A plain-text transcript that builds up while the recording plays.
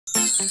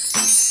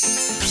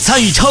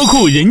参与超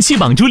酷人气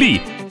榜助力，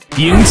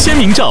赢签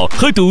名照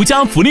和独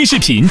家福利视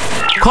频，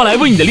快来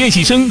为你的练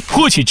习生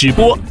获取直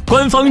播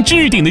官方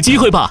置顶的机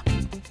会吧！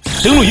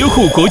登录优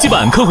酷国际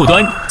版客户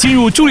端，进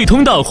入助力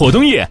通道活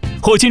动页，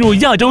或进入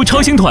亚洲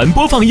超星团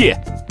播放页，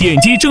点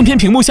击正片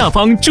屏幕下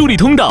方助力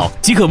通道，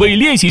即可为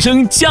练习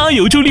生加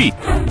油助力。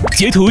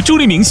截图助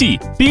力明细，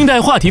并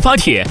带话题发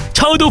帖，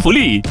超多福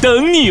利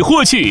等你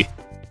获取。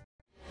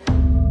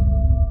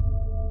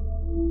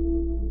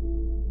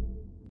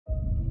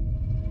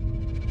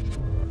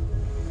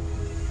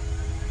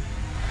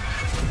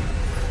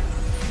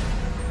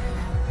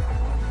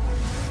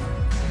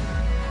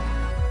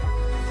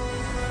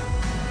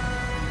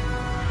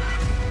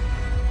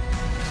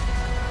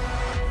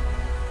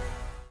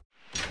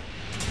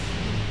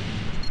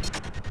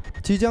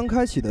即将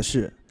开启的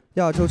是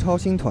亚洲超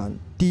星团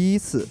第一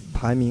次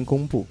排名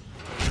公布，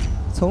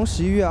从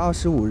11月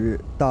25日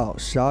到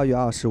12月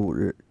25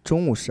日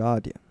中午12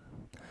点，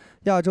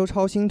亚洲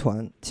超星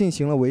团进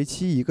行了为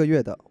期1个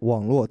月的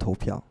网络投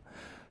票，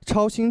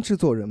超星制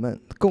作人们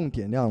共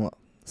点亮了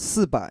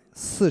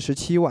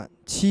447万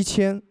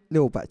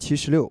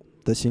7676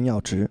的星耀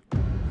值，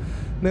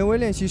每位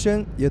练习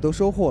生也都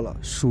收获了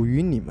属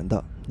于你们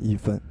的1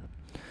分。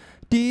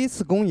第一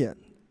次公演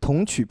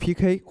同曲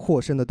PK 获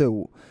胜的队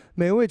伍，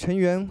每位成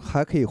员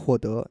还可以获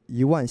得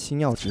1万星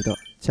耀值的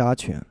加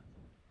权，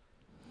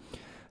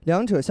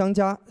两者相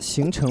加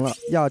形成了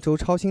亚洲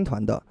超星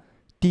团的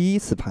第一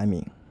次排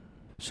名。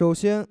首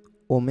先，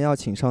我们要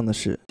请上的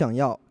是想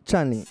要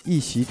占领一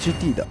席之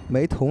地的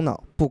没头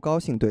脑不高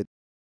兴队，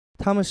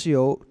他们是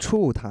由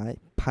初舞台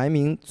排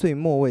名最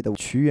末位的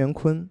徐元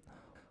坤、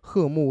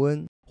贺慕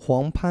恩、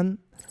黄潘、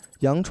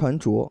杨传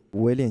卓5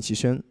位练习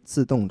生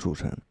自动组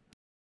成。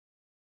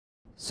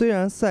虽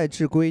然赛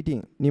制规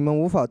定你们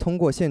无法通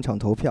过现场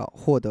投票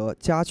获得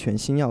加权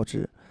星耀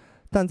值，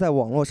但在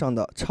网络上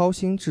的超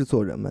星制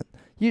作人们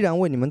依然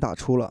为你们打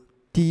出了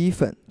第1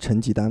份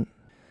成绩单。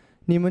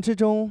你们之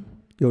中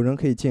有人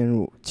可以进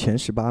入前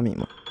18名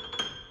吗？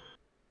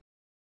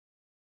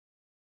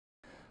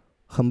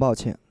很抱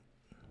歉，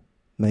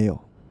没有。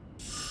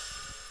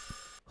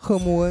贺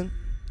慕恩，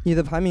你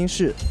的排名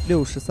是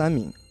63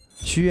名；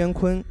徐元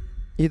坤，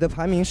你的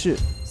排名是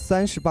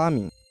38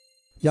名；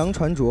杨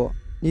传卓，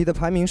你的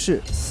排名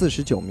是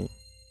49名；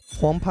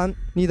黄潘，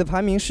你的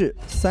排名是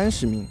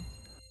30名；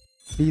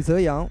李泽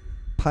阳，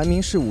排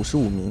名是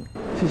55名。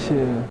谢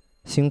谢，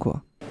辛苦，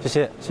谢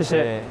谢，谢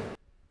谢。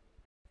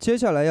接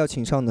下来要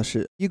请上的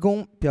是一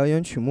公表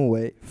演曲目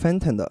为《Phantom》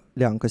的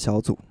2个小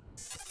组，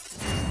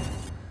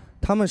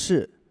他们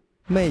是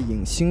魅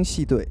影星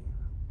系队、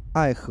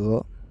艾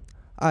和、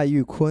艾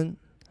玉坤、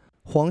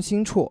黄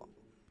新绰、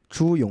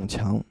朱永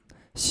强、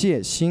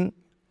谢欣、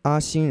阿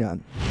欣然；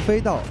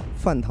飞到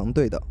饭堂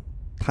队的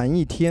谭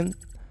一天、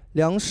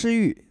梁诗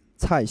玉、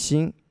蔡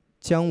欣、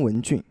姜文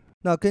俊。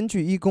那根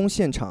据一公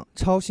现场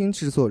超星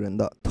制作人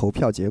的投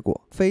票结果，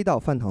飞到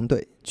饭堂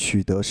队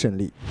取得胜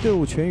利，队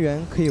伍全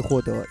员可以获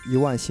得1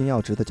万星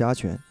耀值的加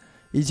权，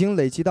已经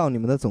累积到你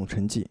们的总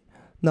成绩。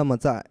那么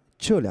在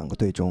这2个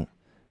队中，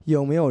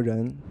有没有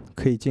人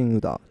可以进入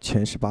到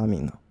前18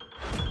名呢？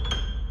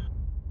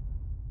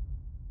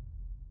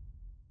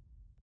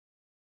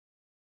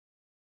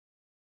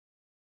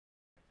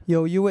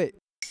有一位，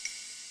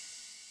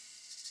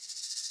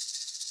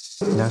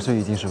梁诗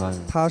雨进18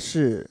名，他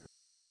是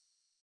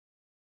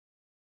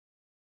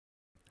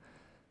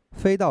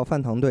飞到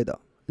饭堂队的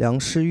梁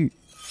诗玉，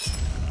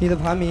你的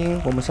排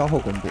名我们稍后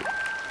公布。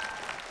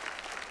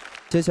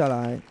接下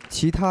来，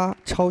其他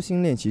超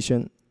星练习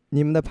生，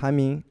你们的排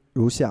名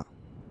如下：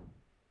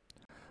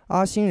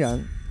阿欣然，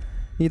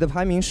你的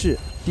排名是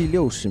第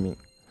60名；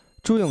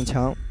朱永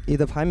强，你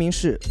的排名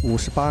是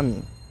58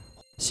名；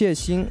谢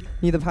欣，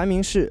你的排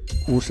名是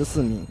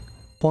54名；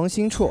黄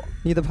新绰，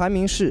你的排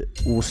名是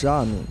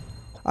52名；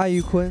艾玉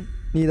坤，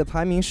你的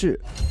排名是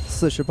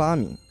48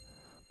名；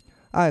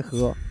艾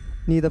和，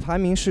你的排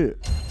名是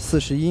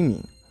41名；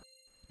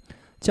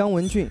姜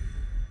文俊，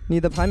你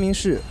的排名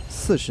是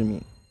40名；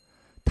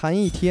谭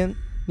一天，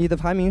你的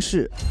排名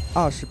是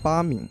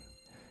28名；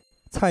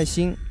蔡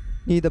欣，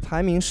你的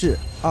排名是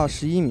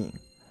21名。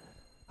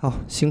好，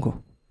辛苦，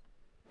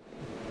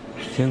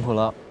辛苦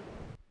了。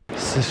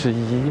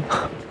41，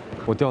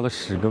我掉了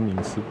10个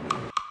名次。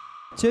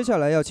接下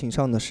来要请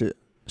上的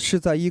是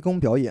在一公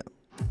表演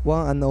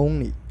One and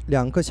Only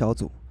 2个小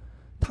组，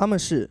他们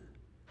是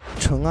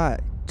纯爱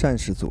战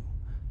士组，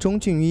钟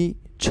俊一、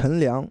陈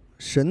良、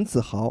沈子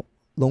豪、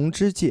龙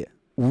之介、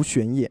吴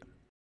玄烨。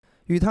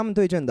与他们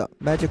对阵的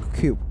Magic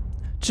Cube、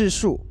智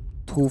树、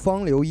土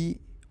方刘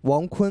一、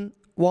王坤、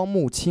汪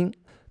木清。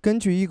根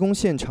据一公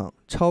现场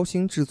超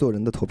星制作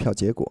人的投票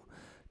结果，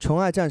纯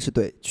爱战士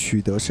队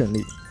取得胜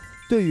利，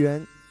队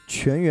员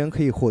全员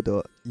可以获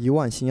得1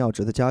万星耀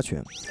值的加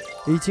权，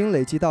已经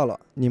累积到了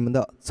你们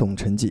的总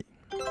成绩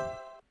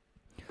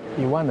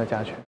1万的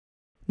加权。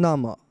那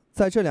么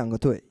在这2个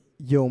队，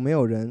有没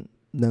有人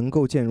能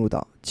够进入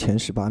到前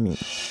18名？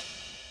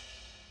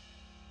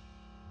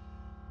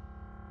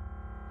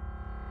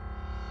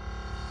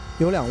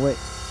有2位，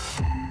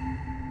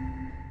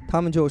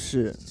他们就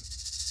是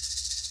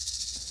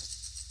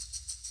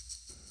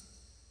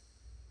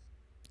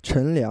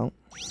陈良、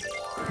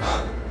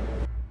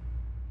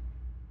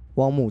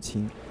汪慕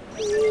晴。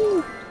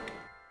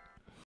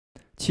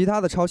其他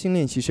的超星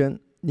练习生，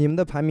你们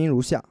的排名如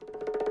下：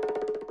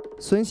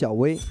孙晓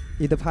薇，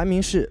你的排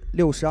名是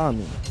62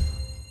名；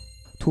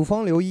土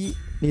方刘一，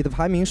你的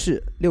排名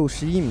是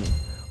61名；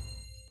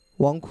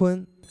王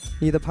坤，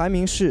你的排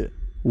名是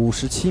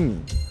57名；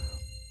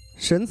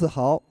沈子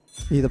豪，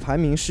你的排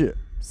名是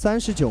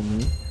39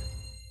名；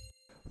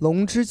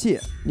龙之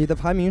介，你的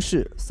排名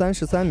是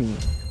33名；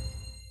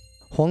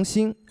黄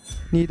鑫，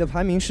你的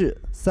排名是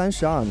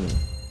32名；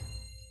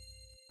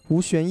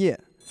吴玄烨，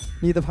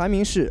你的排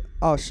名是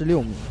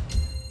26名。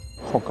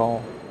好高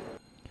哦。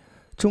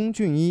钟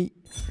俊一，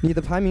你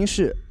的排名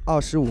是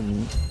25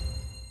名。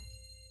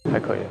还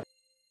可以。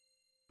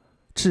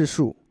智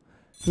树，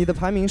你的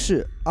排名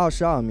是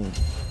22名。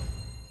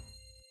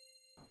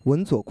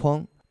文佐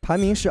匡，排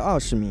名是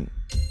20名。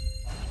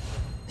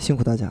辛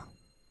苦大家。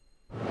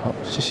好，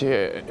谢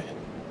谢。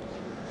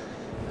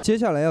接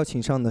下来要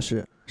请上的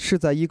是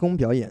在一公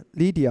表演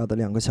Lydia 的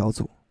2个小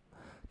组，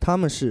他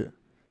们是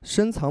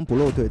深藏不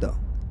露队的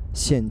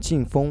冼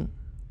劲峰、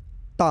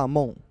大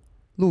梦、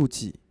陆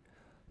己、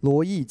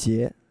罗艺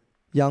杰、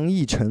杨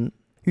逸晨，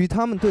与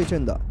他们对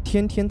阵的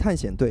天天探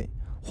险队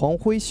黄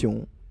辉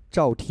雄、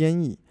赵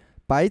天意、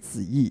白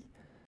子毅。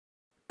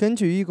根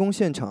据一公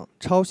现场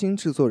超星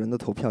制作人的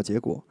投票结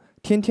果，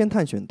天天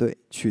探险队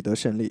取得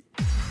胜利，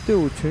队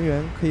伍全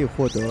员可以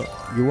获得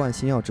1万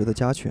星耀值的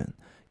加权。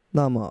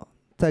那么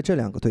在这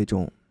2个队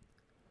中，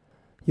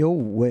有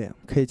5位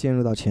可以进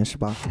入到前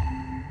18。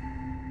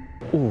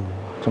哦，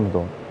这么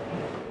多。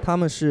他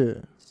们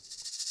是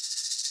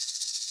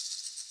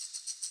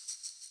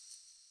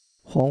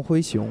黄辉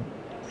雄、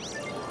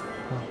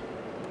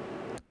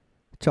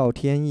赵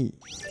天意、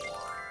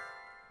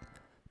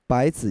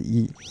白子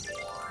毅、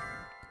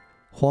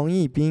黄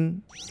义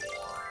斌、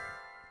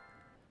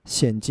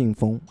冼劲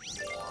峰。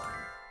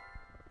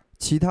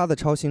其他的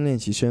超星练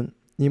习生，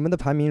你们的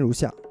排名如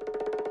下：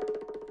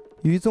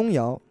于宗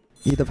尧，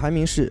你的排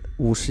名是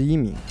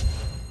51名；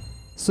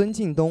孙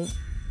敬东，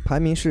排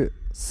名是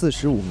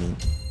45名；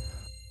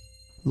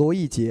罗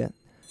艺杰，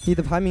你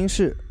的排名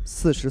是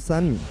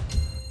43名；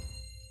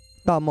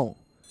大梦，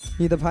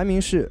你的排名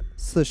是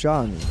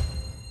42名；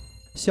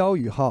肖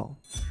宇浩，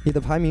你的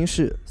排名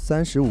是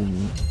35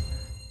名；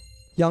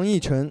杨逸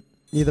晨，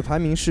你的排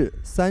名是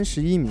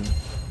31名；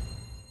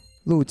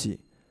陆己，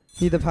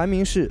你的排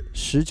名是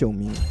19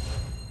名。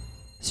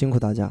辛苦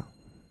大家。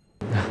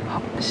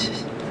好，谢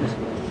谢。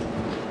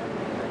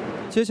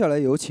接下来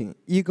有请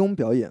一公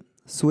表演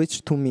Switch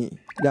to Me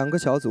 2个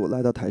小组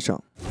来到台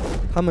上，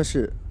他们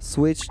是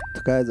Switch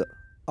Together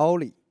奥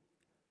利、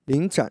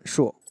林展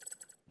硕、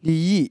李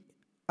毅、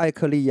艾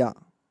克利亚、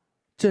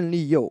郑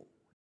丽佑、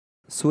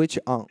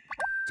Switch On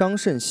张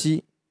胜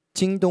熙、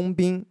金东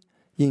彬、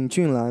尹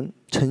俊兰、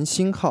陈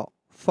星浩、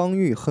方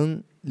玉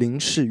亨、林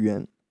世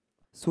元。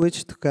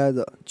Switch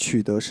Together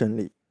取得胜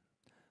利，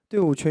队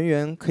伍全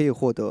员可以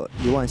获得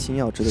1万星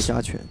耀值的加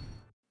权。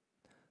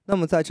那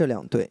么在这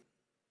2队，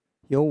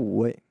有5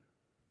位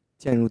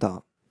进入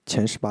到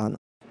前18呢。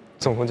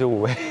总共就5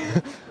位。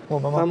我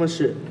妈妈。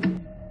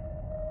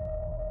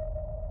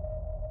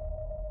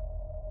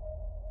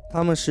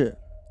他们是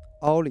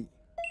奥利、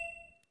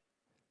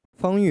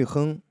方玉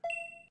亨、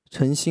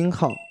陈星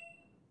浩、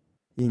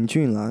尹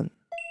俊兰、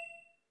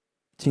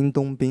金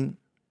东彬。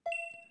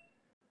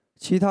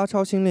其他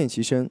超星练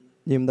习生，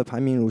你们的排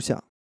名如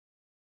下：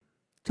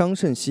张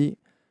胜熙，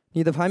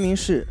你的排名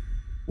是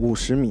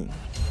50名；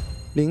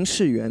林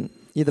世元，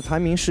你的排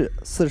名是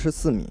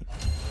44名；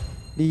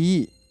李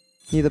毅，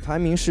你的排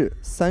名是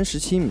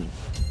37名；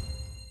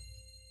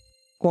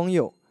光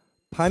佑，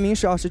排名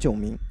是29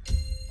名；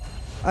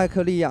艾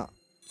克利亚，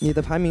你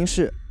的排名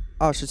是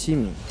27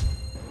名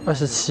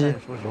27，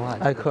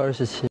艾克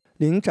27。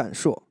林展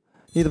硕，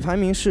你的排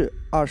名是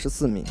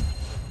24名；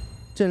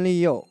郑丽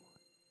佑，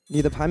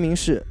你的排名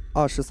是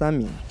23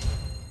名。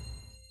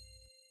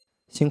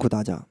辛苦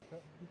大家。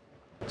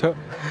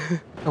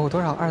我多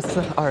少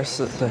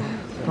？24，对。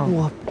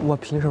我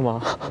凭什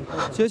么？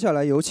接下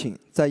来有请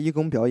在一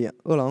公表演《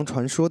饿狼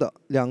传说》的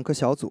2个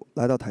小组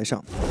来到台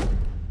上，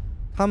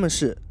他们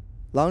是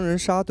狼人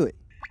杀队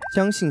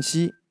江信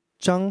息、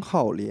张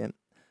浩莲、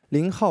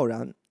林浩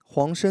然、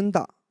黄生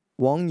大、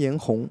王延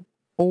红、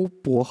欧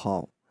博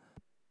豪；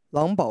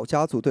狼堡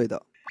家族队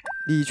的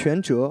李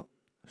权哲、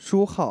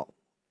舒浩、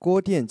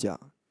郭殿甲、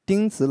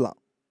丁子朗、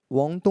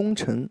王东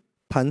成、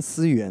谭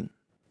思源。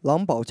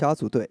狼堡家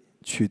族队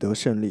取得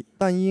胜利，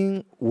但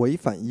因违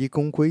反一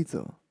公规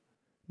则，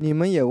你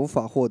们也无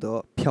法获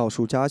得票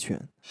数加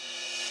权。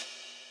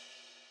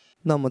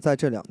那么在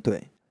这2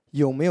队，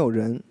有没有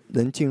人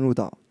能进入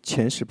到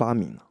前18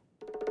名呢？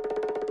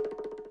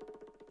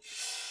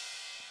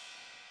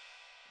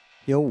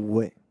有5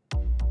位，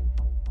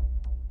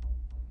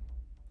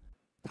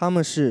他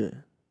们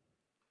是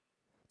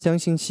江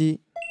星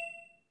希、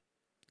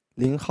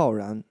林浩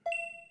然、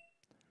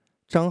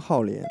张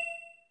浩莲、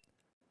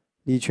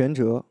李权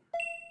哲、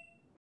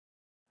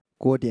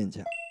郭店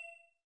家。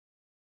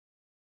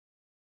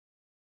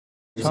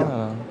上来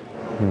了。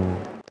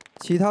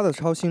其他的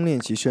超星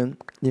练习生，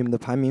你们的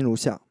排名如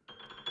下：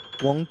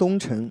王东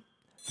辰，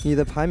你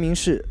的排名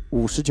是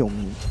59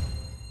名；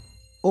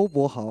欧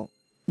博豪，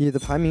你的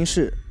排名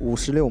是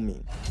56名；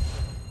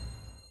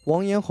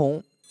王延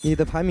红，你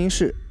的排名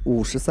是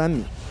53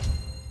名；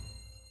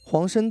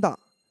黄生大，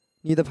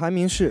你的排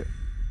名是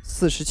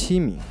47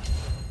名；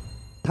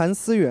谭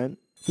思源，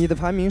你的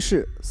排名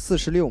是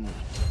46名；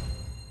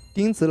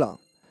丁子朗，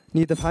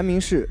你的排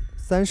名是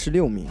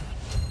36名；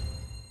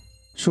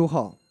舒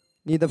浩，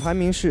你的排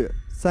名是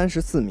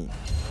34名。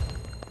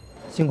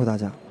辛苦大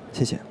家，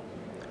谢谢。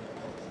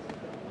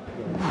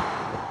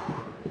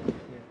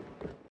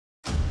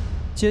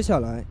接下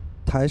来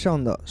台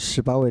上的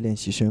18位练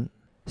习生，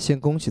先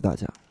恭喜大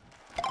家，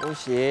恭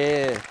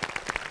喜！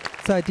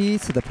在第一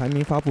次的排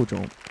名发布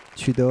中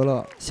取得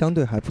了相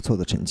对还不错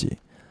的成绩。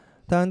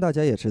当然大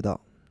家也知道，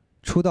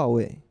出道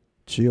位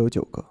只有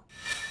9个。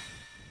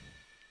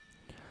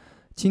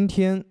今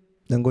天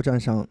能够站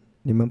上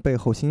你们背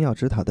后星耀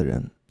之塔的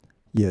人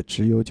也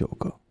只有9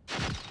个。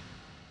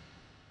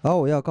而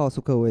我要告诉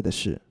各位的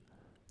是，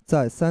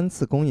在3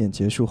次公演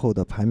结束后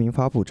的排名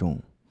发布中，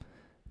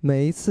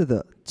每一次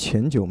的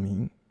前9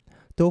名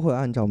都会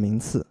按照名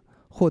次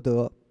获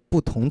得不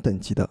同等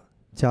级的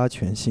加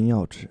权星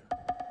耀值。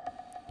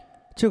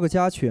这个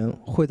加权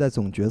会在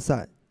总决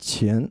赛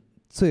前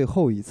最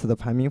后一次的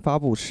排名发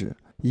布时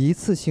一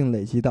次性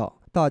累积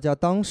到大家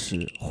当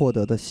时获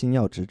得的星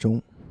耀值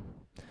中，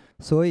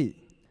所以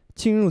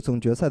进入总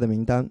决赛的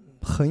名单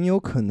很有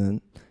可能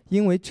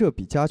因为这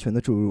笔加权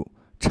的注入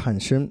产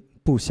生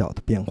不小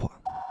的变化。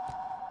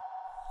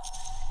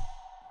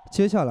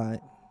接下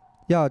来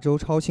亚洲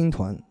超星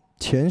团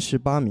前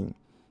18名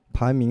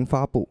排名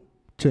发布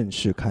正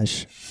式开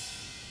始。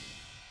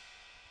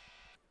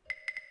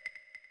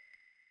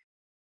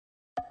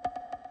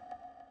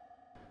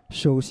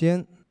首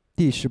先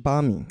第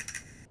18名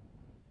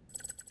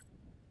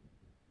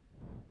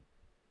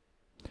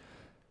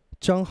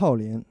张浩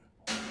莲，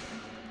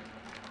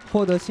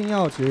获得星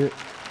耀值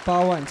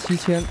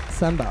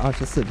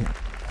87324票。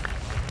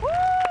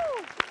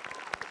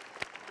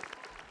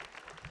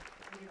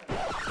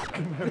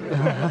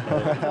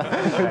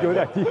有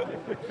点低，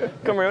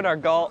哥们儿有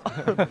点高。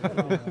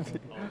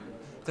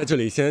在这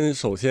里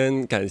首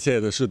先感谢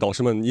的是导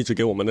师们一直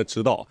给我们的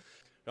指导，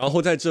然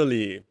后在这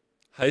里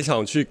还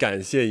想去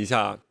感谢一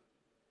下，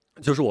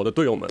就是我的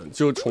队友们，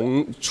就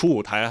从初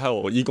舞台还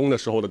有义工的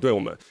时候的队友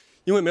们，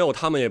因为没有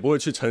他们也不会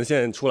去呈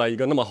现出来一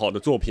个那么好的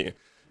作品。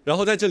然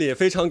后在这里也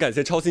非常感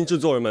谢超星制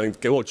作人们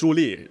给我助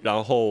力，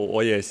然后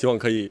我也希望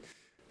可以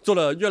做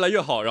得越来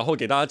越好，然后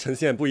给大家呈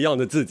现不一样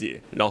的自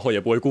己，然后也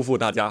不会辜负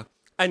大家。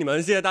爱你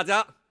们，谢谢大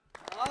家。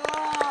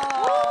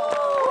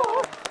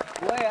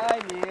我也爱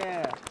你。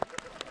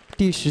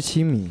第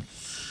17名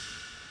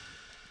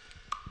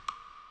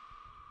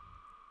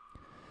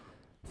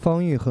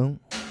方玉亨，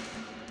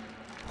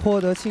获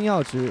得星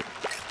耀值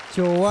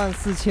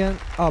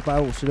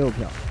94256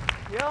票。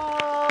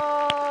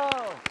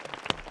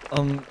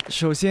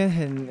首先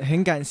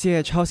很感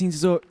谢超星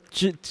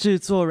制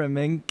作人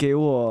们给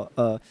我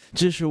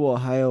支持我，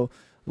还有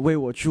为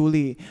我助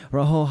力，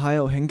然后还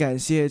有很感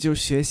谢就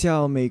学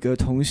校每个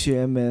同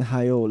学们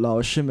还有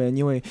老师们，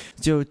因为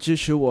就支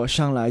持我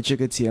上来这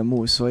个节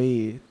目，所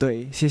以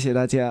对，谢谢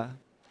大家。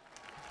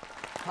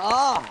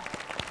好。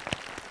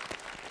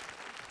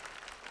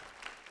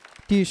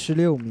第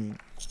16名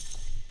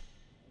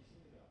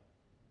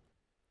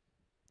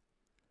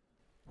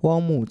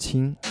汪木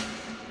青，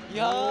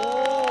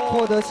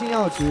获得星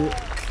耀值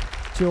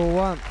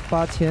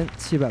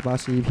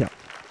98781票。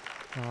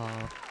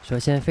首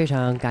先非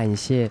常感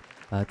谢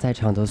在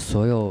场的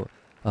所有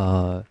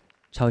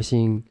超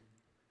星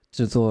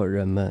制作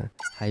人们，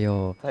还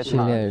有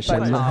训练生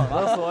们。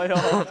所有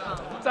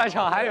在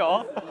场还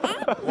有，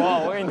哇，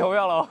我给你投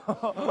票了。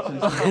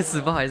不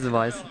好意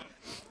思。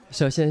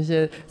首先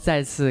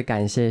再次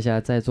感谢一下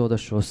在座的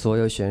所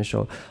有选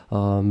手，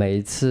每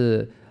一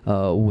次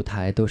舞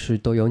台都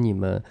有你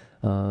们，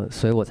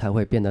所以我才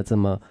会变得这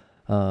么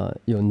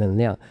有能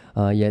量。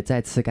也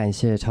再次感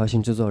谢超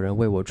星制作人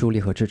为我助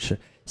力和支持，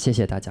谢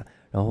谢大家。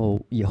然后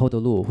以后的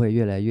路我会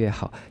越来越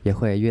好，也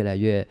会越来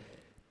越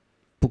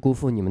不辜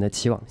负你们的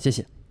期望，谢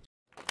谢。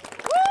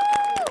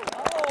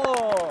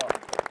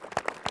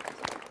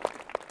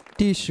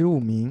第15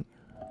名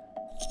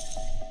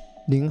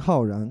林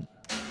浩然，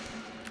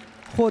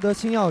获得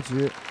星耀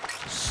值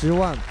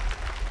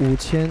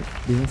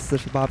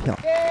105048票。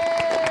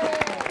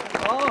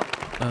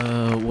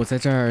我在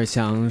这儿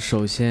想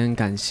首先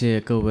感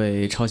谢各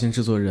位超星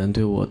制作人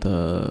对我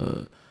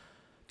的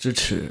支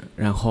持，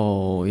然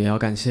后也要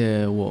感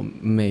谢我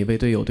每一位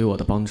队友对我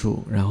的帮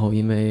助。然后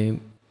因为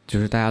就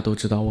是大家都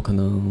知道我可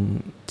能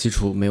基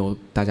础没有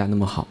大家那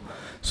么好，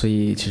所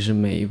以其实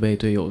每一位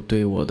队友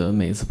对我的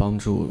每一次帮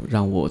助，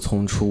让我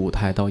从初舞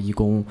台到义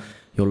工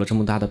有了这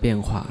么大的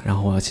变化。然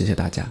后我要谢谢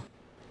大家。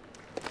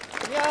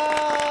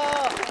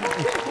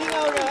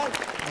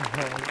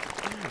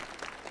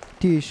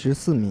第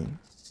14名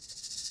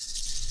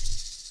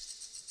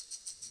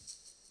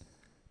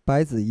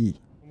白子毅。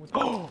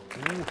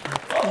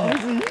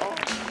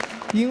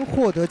因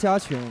获得加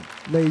权，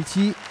累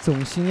计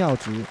总星耀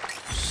值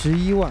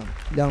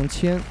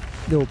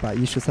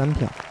112613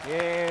票。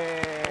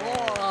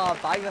哇，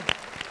打一个，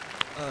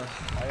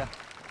打一个。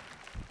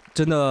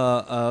真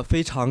的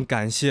非常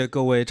感谢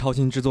各位超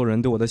星制作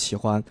人对我的喜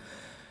欢，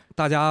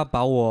大家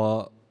把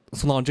我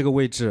送到这个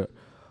位置，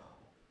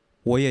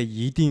我也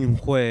一定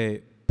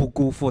会不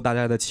辜负大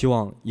家的期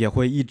望，也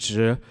会一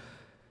直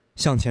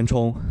向前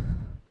冲。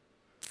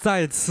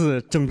再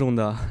次郑重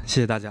的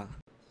谢谢大家。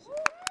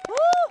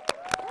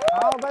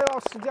好，白老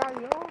师加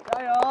油！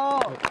加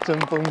油！真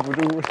绷不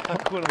住，他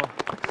哭了吗？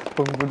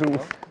绷不住。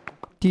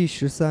第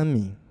13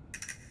名。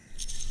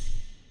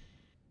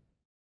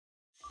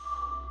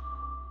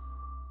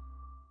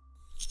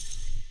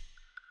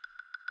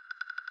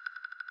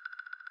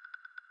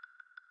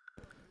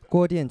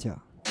郭殿甲。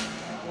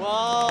哇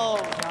哦！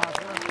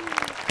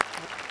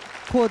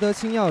获得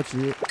星耀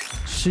值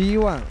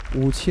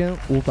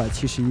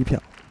115571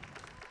票。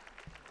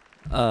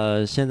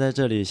先在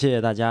这里谢谢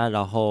大家。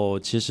然后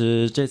其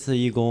实这次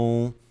义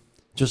工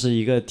就是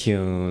一个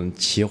挺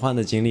奇幻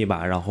的经历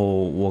吧。然后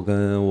我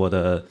跟我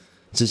的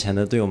之前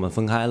的队友们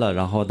分开了，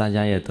然后大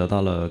家也得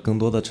到了更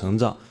多的成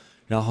长。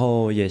然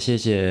后也谢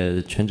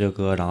谢权哲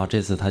哥，然后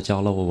这次他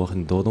教了我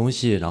很多东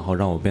西，然后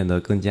让我变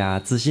得更加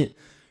自信。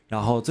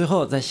然后最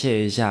后再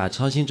谢一下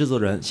超星制作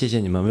人，谢谢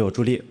你们为我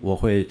助力，我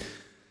会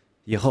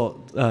以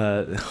后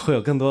会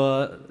有更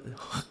多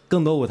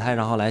舞台，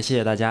然后来谢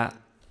谢大家。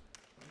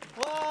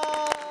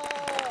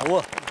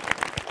哇，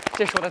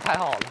这说的太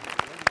好了。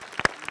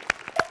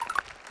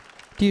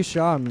第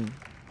12名。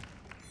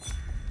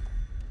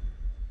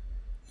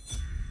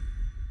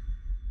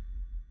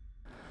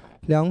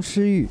梁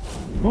诗玉。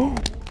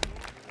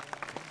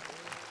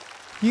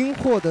因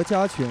获得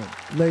加权，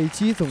累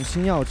计总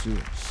星耀值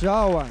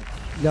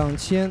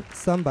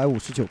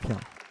122359票。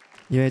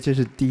因为这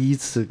是第一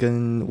次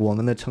跟我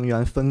们的成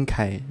员分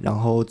开，然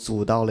后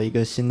组到了一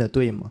个新的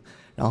队嘛，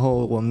然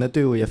后我们的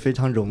队伍也非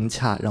常融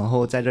洽，然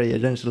后在这也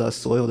认识了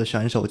所有的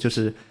选手，就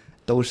是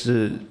都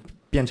是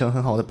变成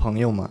很好的朋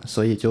友嘛，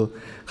所以就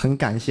很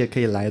感谢可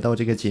以来到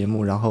这个节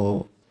目，然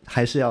后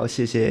还是要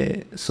谢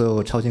谢所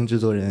有超星制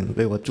作人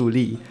为我助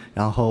力，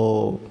然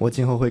后我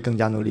今后会更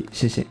加努力，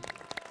谢谢。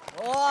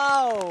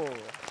哇哦！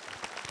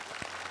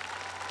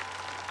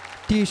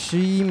第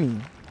11名。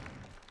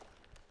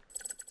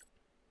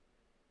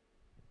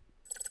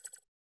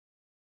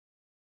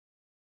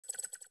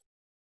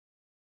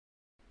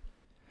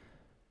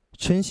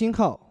陈星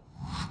浩，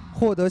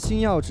获得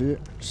星耀值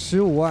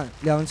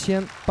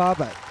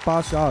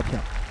152882票。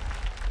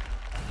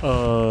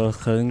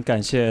很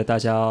感谢大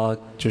家，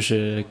就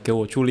是给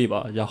我助力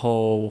吧，然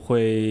后我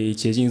会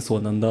竭尽所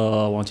能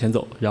的往前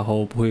走，然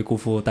后不会辜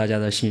负大家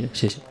的信任，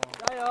谢谢。加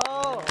油！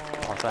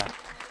好帅！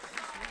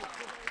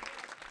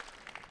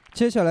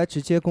接下来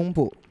直接公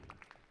布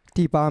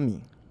第8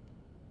名，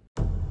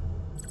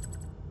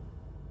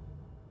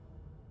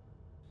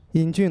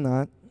尹俊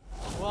南。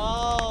哇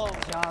哦，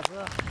瞎子！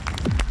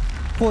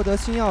获得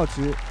星耀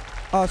值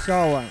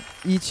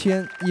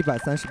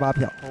221138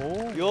票。哦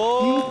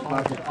哟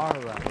，22万，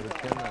我的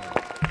天哪！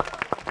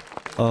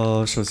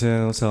首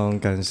先我想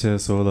感谢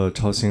所有的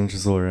超星制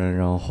作人，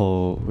然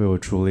后为我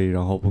助力，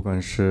然后不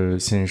管是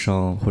线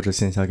上或者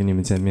线下跟你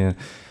们见面，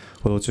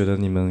我都觉得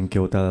你们给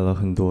我带来了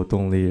很多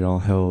动力，然后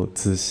还有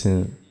自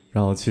信。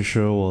然后其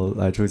实我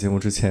来这个节目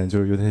之前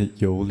就是有点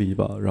游离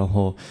吧，然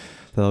后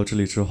来到这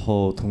里之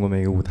后，通过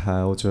每个舞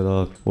台，我觉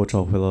得我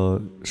找回了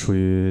属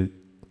于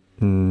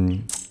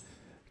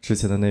之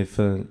前的那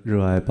份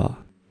热爱吧。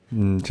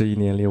这1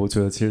年里，我觉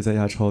得其实在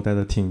亚超待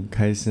得挺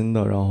开心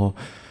的，然后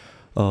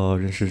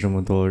认识这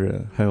么多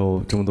人，还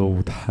有这么多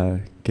舞台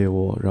给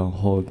我，然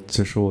后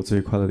这是我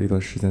最快乐的一段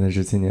时间在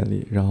这几年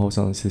里。然后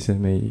想谢谢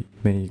每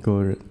一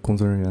个人、工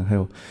作人员，还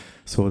有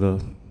所有的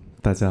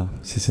大家，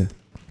谢谢。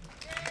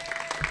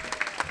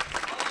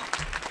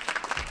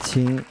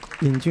请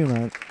尹俊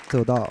南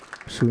走到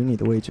属于你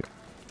的位置。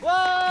哇！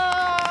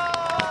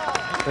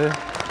哎，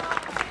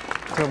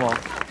这吗？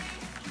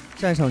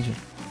站上去。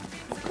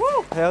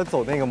还要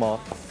走那个吗？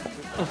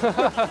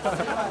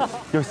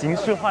有形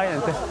式化一点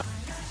对。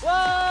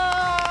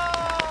哇！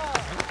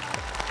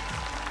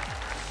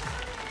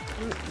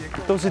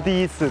都是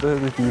第一次，都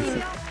是第一次。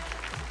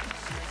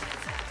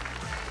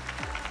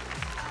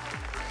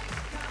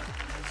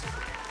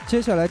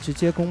接下来直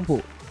接公布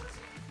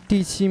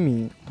第7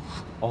名。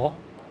哦。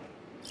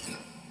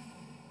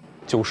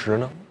90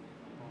呢？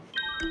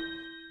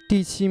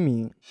第7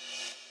名。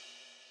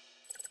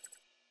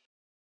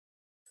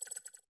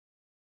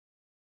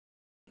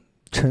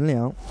陈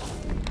良，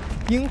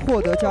因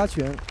获得加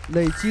权，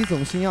累计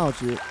总星耀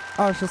值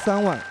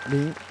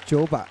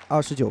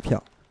230929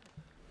票。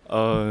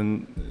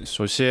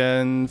首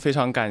先非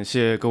常感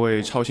谢各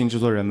位超星制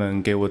作人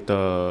们给我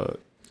的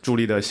助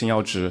力的星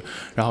耀值，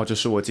然后这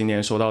是我今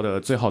年收到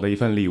的最好的一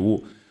份礼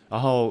物。然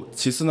后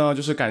其次呢，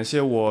就是感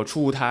谢我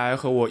初舞台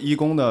和我义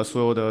工的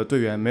所有的队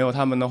员，没有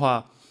他们的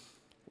话，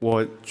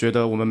我觉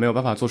得我们没有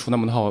办法做出那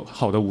么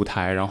好的舞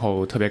台，然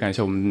后特别感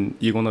谢我们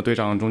义工的队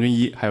长钟俊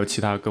一，还有其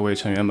他各位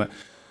成员们，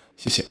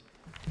谢谢。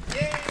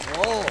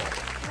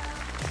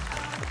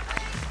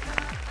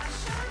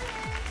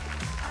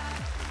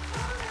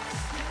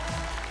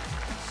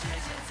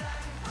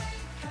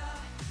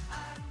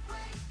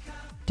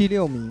第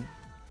6名，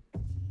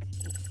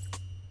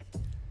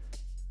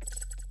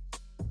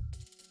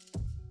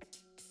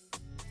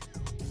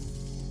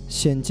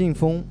显劲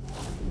风，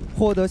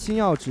获得星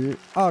耀值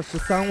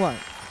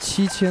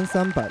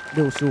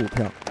237365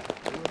票。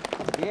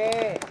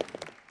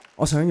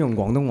我想用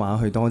廣東話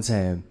去多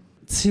謝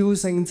超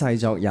星製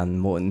作人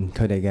們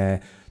佢哋嘅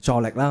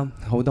助力啦，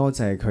好多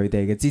謝佢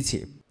哋嘅支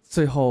持。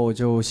最後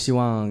就希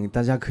望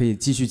大家可以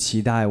繼續期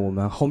待我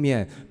們後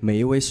面每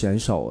一位選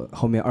手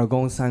後面2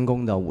公3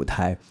公的舞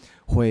台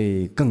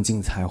會更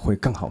精彩，會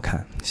更好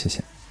看。謝謝。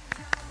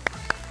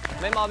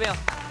沒毛病。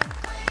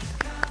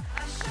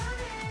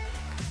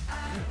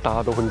大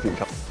家都很緊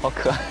張，好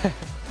可愛。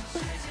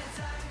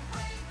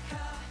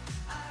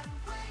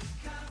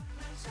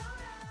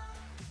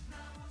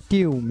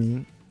第5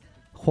名，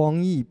黃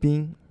奕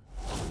斌，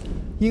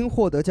因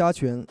獲得加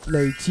權，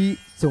累積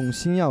總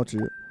星耀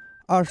值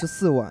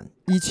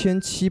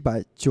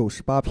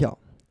241798票。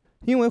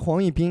因为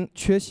黄奕斌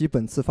缺席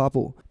本次发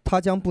布，他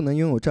将不能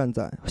拥有站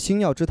在星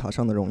耀之塔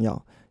上的荣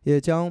耀，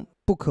也将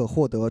不可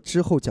获得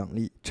之后奖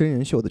励真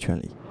人秀的权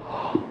利。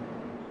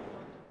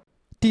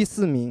第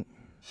4名，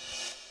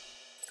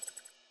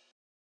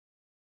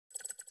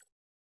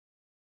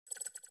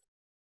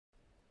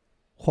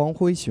黄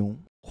辉雄，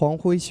黄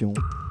辉雄。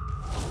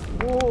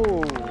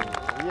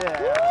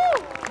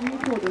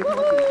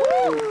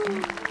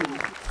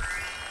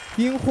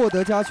因获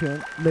得加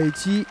权，累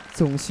积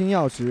总星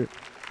耀值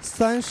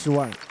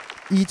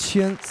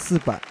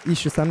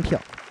301413票。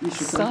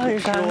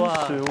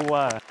30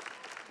万！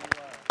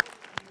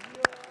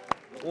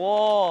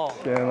哇！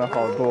天哪，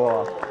好多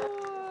啊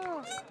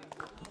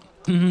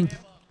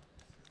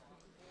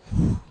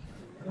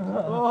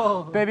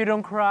！Baby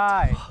don't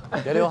cry，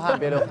 别流汗，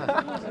别流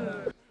汗。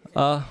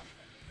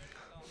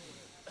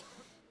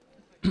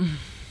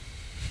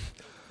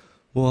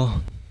我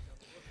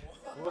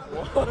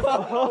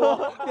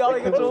标了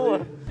一个中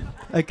文。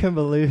I can't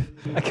believe.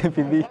 I can't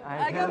believe.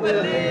 I can't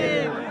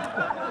believe.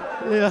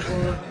 Yeah.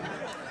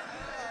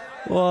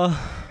 我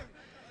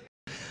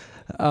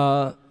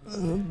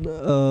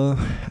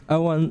I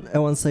want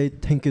to say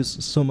thank you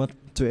so much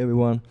to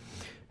everyone,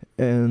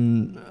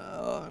 and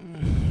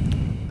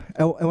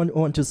I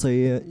want to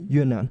say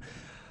越南.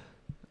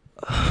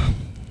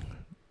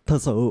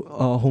 Thật sự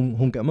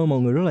Hùng cảm ơn mọi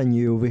người rất là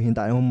nhiều vì hiện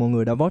tại mọi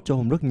người đã vote cho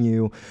Hùng rất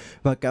nhiều,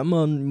 và cảm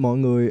ơn mọi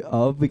người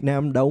ở Việt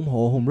Nam đã ủng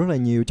hộ Hùng rất là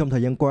nhiều trong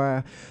thời gian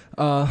qua.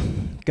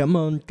 Cảm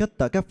ơn tất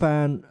cả các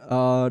fan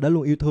đã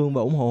luôn yêu thương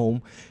và ủng hộ Hùng.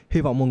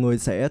 Hy vọng mọi người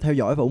sẽ theo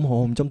dõi và ủng hộ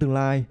Hùng trong tương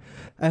lai.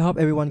 I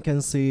hope everyone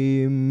can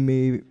see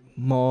me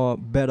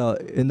more better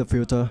in the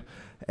future.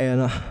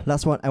 And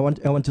last one I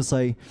want to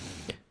say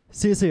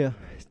谢谢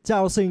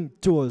赵信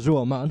做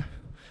我们。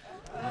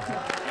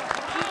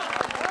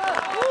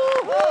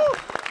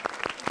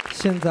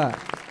现在，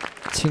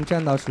请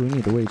站到属于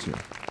你的位置。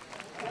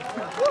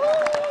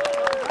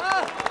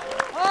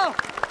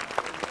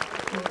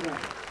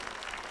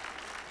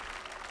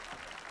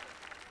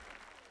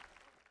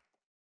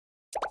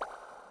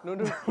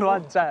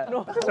乱站，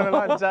这么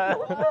乱站。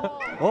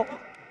哦，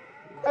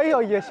哎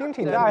呦，野心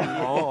挺大呀。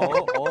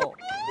哦，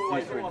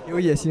有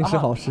野心是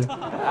好事。有野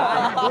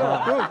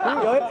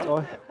心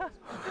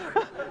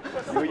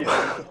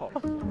是好事。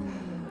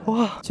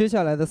哇！接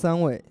下来的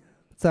3位，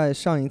在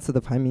上一次的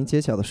排名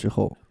揭晓的时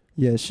候，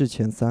也是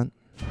前3。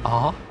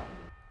啊？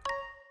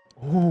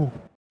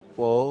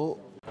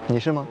你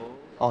是吗？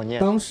哦，你也。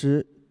当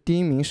时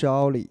第1名是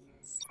奥利，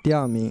第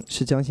2名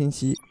是江欣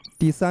熙，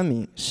第3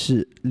名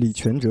是李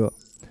权哲。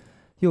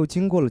又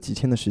经过了几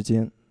天的时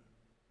间，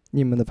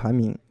你们的排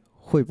名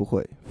会不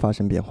会发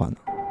生变化呢？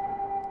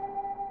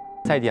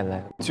再点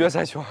来，决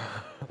赛圈。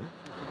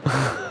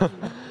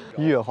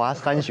月华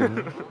三雄。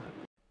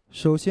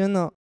首先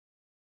呢，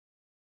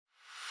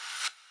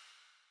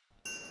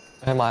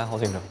哎妈呀，好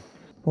紧张！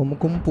我们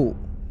公布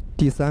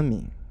第3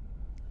名，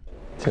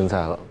精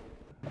彩了！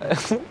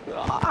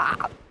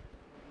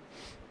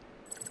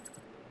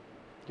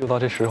又到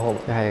这时候了，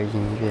这还有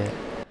音乐。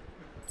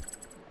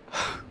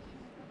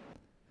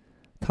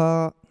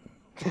他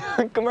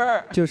哥们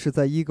儿就是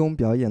在一公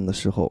表演的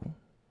时候，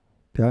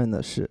表演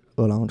的是《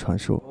饿狼传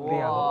说》。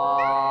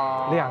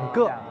两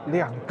个。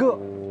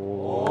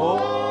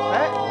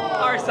哎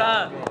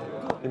，2-3，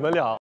你们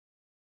俩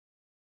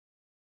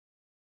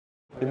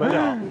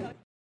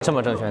这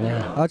么正确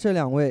呢？而这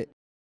2位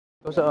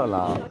都是饿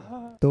狼，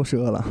都是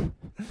饿狼。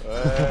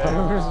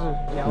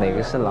哪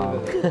个是狼？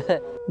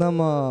那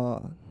么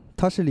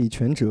他是李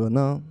权哲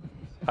呢，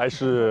还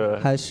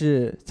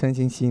是江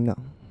欣熙呢？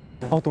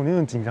哦，懂那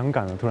种紧张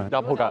感了，突然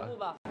压迫感。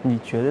你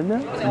觉得呢？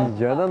你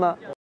觉得呢？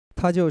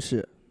他就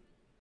是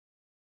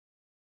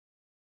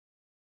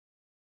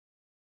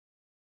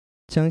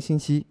江欣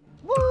熙。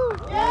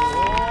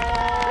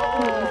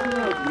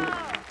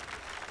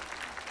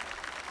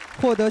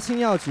获得星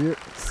耀值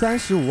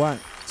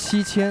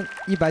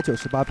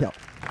357198票。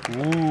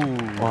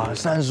哇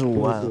，35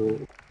万！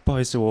不好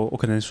意思，我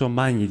可能说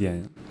慢一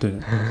点。对，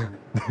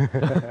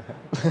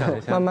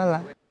慢慢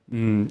来。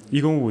义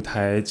工舞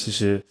台其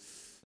实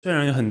虽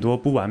然有很多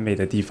不完美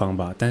的地方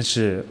吧，但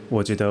是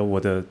我觉得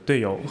我的队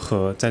友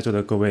和在座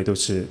的各位都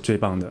是最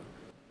棒的。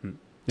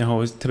然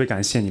后特别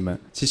感谢你们。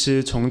其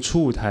实从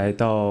初舞台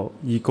到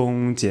义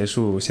工结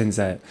束，现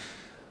在，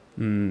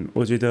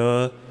我觉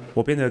得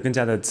我变得更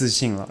加的自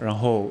信了，然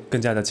后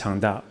更加的强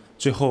大。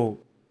最后，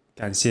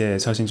感谢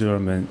超星制作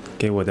人们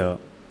给我的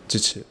支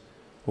持，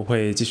我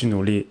会继续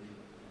努力，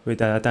为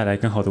大家带来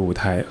更好的舞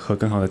台和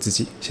更好的自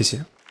己。谢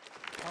谢。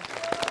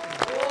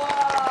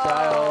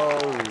加油！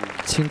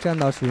请站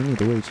到属于你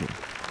的位置。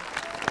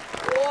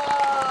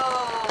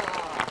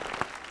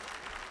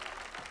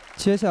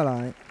接下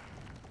来。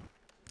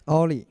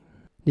奥利、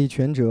李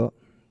权哲，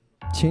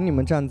请你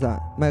们站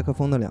在麦克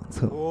风的两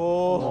侧。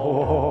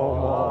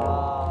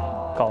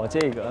搞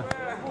这个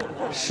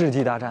世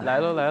纪大战来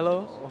喽来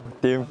喽！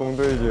巅峰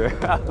对决，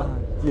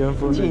巅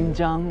峰紧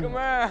张，哥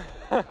们儿。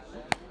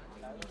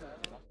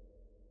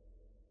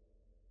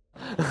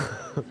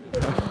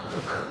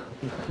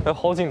哎，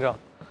好紧张！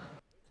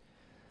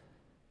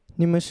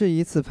你们是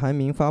一次排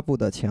名发布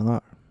的前2，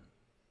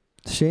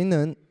谁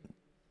能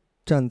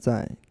站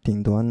在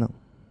顶端呢？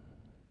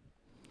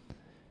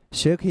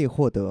谁可以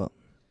获得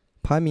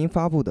排名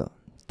发布的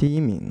第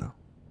1名呢？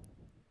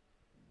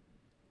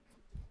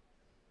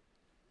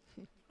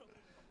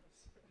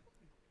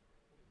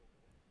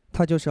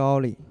他就是奥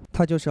利，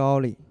他就是奥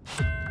利。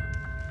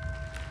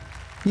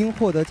因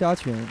获得加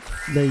权，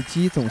累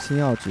积总星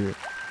耀值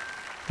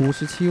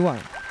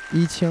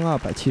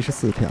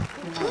571274票。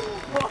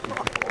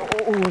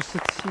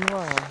57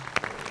万啊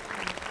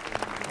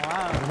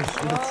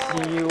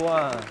！57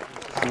万，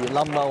是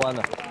number one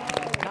的。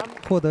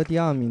获得第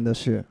2名的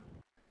是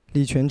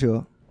李权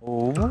哲。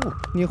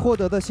你获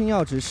得的星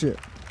耀值是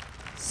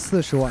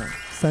40万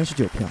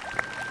39票。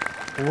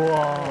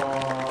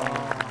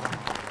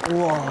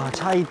哇，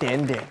差一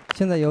点点。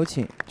现在有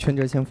请权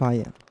哲先发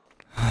言。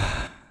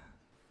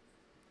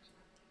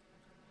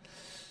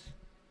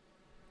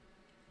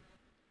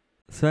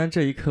虽然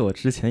这一刻我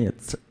之前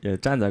也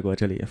站在过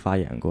这里发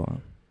言过，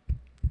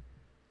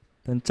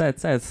但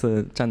再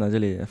次站到这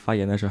里发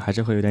言的时候，还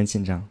是会有点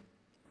紧张。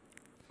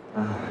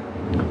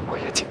我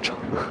也紧张。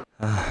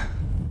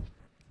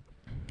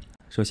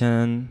首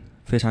先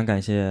非常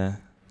感谢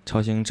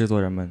超星制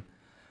作人们，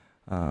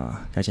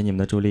感谢你们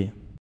的助力。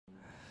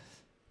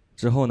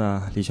之后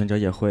呢，李权哲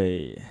也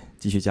会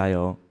继续加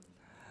油，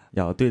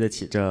要对得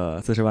起这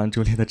40万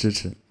助力的支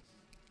持。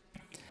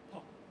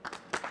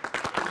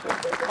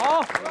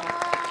好，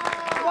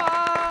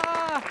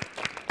哇！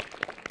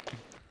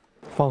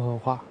放狠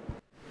话。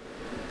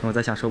我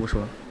在想说不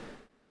说？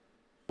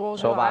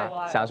说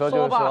吧，想说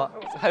就说。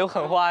还有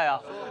狠话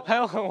呀，还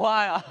有狠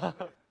话呀。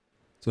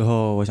最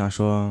后我想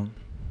说，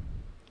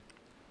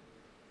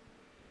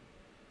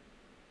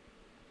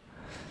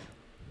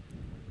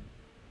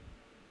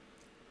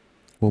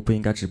我不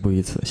应该止步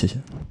于此，谢谢。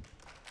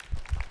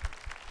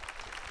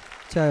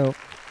加油！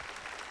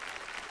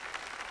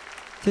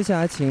接下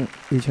来请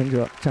李权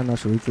哲站到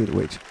属于自己的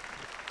位置。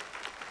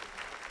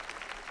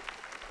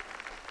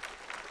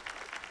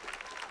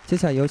接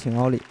下来有请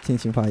奥利进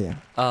行发言。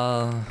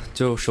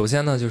就首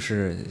先呢，就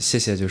是谢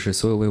谢就是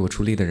所有为我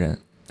出力的人，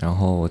然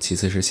后其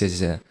次是谢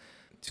谢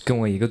跟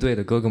我一个队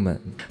的哥哥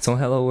们，从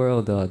Hello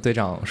World 的队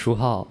长舒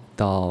浩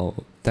到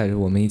带着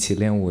我们一起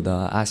练舞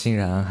的阿欣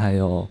然，还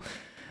有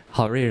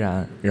郝瑞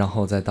然，然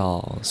后再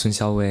到孙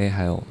肖威，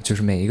还有就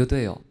是每一个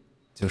队友，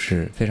就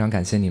是非常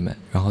感谢你们。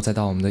然后再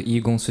到我们的义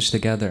工 Switch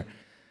Together，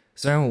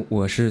 虽然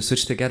我是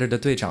Switch Together 的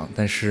队长，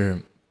但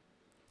是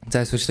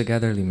在 Switch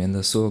Together 里面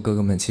的所有哥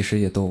哥们其实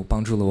也都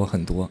帮助了我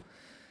很多，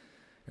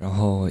然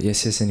后也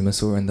谢谢你们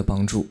所有人的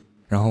帮助。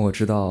然后我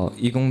知道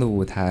义工的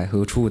舞台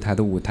和初舞台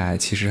的舞台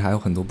其实还有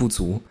很多不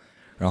足，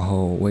然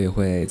后我也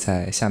会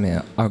在下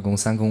面2公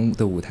3公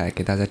的舞台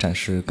给大家展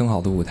示更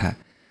好的舞台，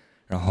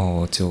然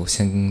后就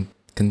先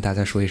跟大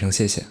家说一声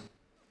谢谢。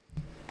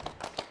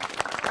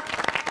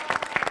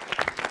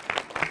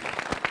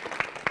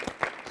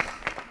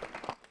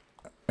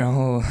然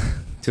后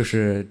就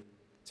是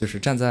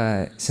站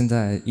在现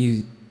在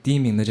第一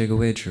名的这个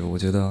位置，我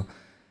觉得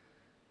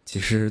其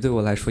实对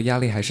我来说压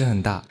力还是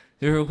很大，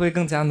就是会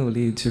更加努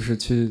力，就是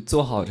去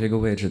做好这个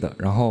位置的。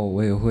然后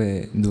我也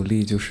会努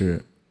力，就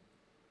是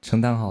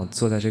承担好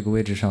坐在这个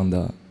位置上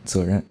的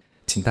责任，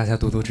请大家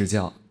多多指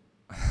教。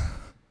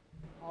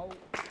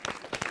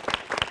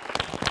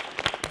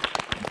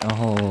然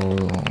后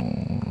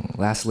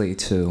lastly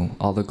to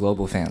all the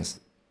global fans,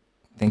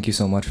 thank you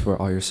so much for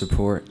all your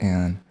support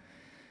and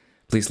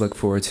please look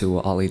forward to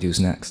what Ollie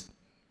does next.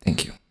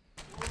 Thank you.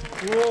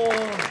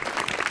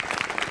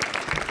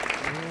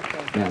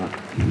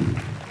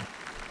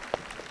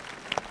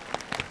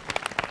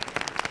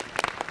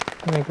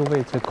 那个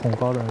位置恐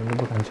高的人都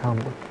不敢唱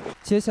的。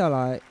接下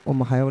来我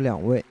们还有2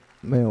位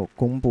没有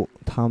公布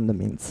他们的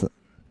名次，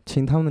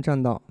请他们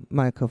站到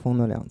麦克风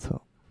的两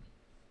侧。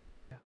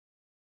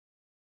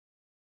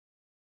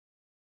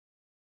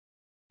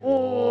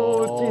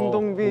靳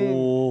东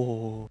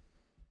斌。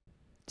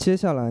接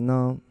下来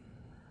呢，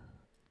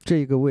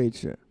这个位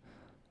置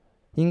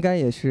应该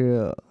也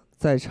是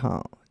在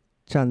场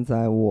站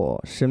在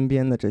我身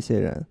边的这些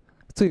人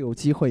最有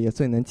机会也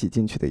最能挤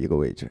进去的一个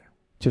位置，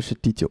就是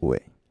第9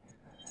位。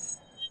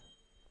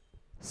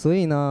所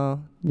以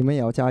呢，你们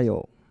也要加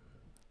油。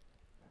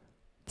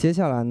接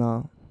下来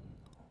呢，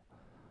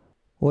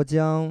我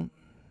将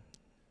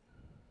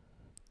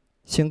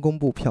先公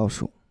布票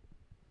数，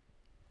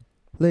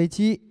累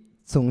计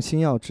总星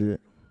耀值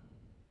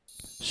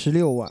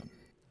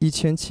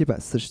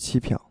161747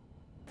票。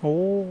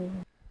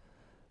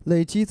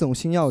累计总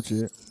星耀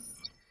值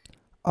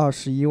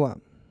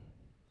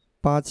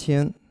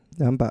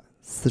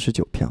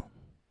218249票。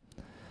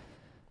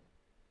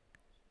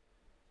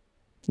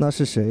那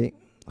是谁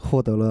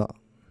获得了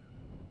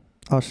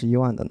21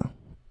万的呢？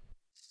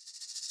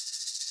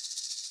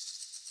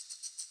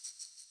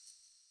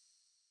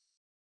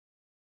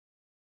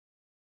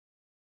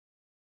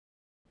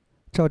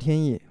赵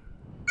天意，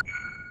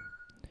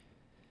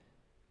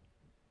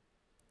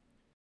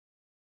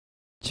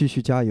继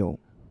续加油！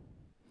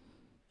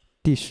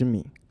第10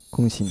名，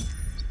恭喜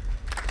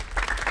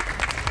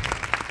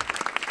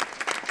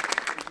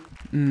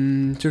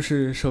你！就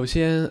是首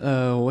先，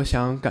我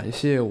想感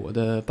谢我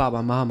的爸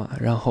爸妈妈，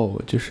然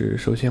后就是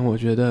首先我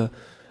觉得，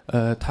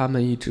他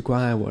们一直关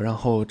爱我，然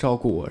后照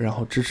顾我，然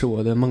后支持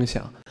我的梦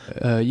想，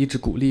一直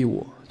鼓励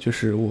我，就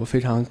是我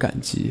非常感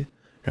激，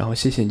然后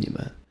谢谢你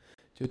们。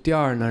就第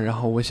二呢，然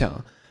后我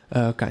想，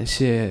感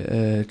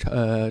谢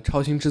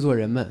超星制作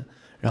人们，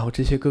然后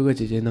这些哥哥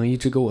姐姐能一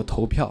直给我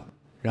投票，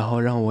然后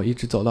让我一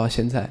直走到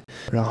现在，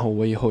然后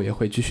我以后也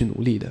会继续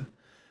努力的。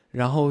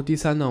然后第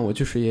三呢，我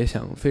就是也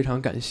想非常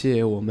感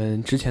谢我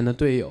们之前的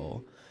队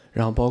友，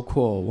然后包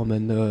括我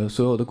们的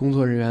所有的工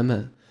作人员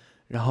们，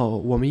然后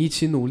我们一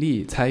起努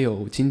力才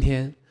有今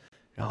天。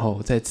然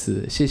后在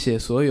此谢谢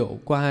所有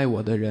关爱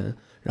我的人，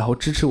然后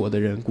支持我的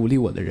人，鼓励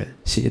我的人，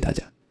谢谢大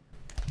家。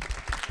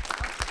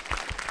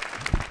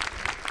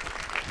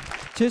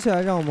接下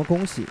来让我们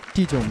恭喜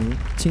第9名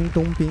金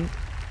东彬。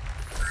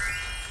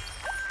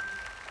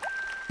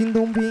金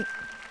东彬，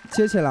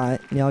接下来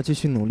你要继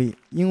续努力，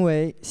因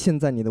为现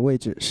在你的位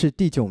置是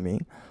第9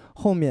名，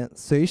后面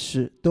随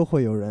时都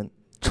会有人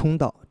冲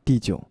到第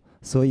9，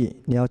所以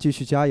你要继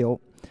续加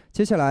油。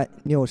接下来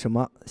你有什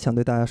么想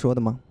对大家说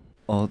的吗？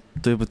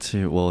对不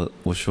起，我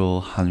说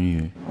韩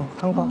语。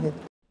한국어 해.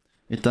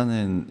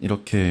 일단은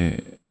이렇게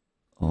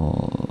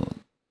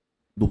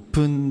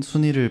높은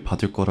순위를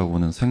받을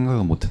거라고는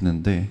생각을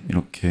못했는데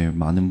이렇게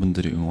많은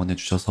분들이 응원해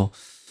주셔서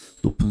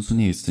높은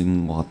순위에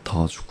있는 것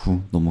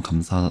같아가지고 너무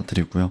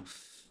감사드리고요.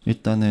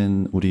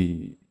 일단은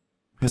우리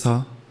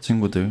회사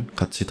친구들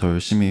같이 더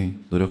열심히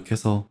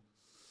노력해서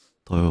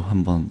더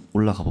한번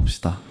올라가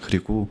봅시다.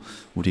 그리고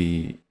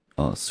우리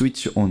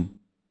스위치 온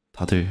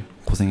다들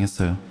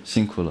고생했어요.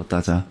辛苦了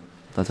大家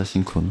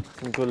辛苦了。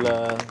辛苦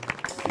了。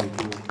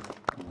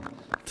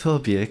特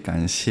别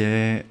感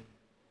谢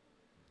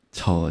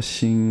超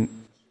星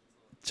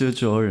制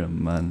作人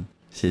们，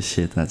谢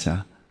谢大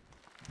家。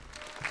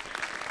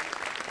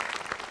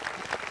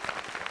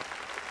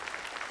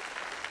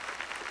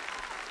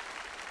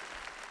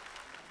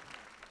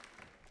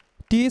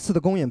第一次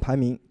的公演排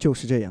名就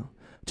是这样，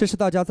这是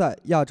大家在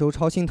亚洲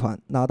超星团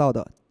拿到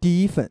的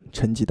第1份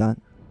成绩单。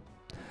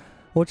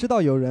我知道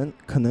有人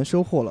可能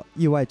收获了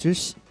意外之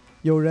喜，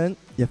有人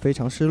也非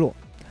常失落，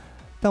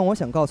但我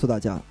想告诉大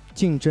家，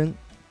竞争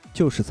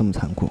就是这么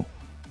残酷。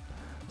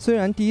虽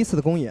然第一次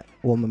的公演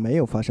我们没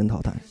有发生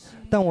淘汰，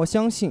但我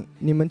相信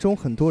你们中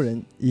很多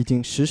人已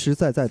经实实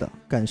在在地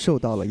感受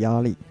到了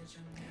压力。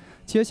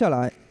接下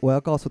来我要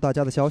告诉大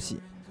家的消息，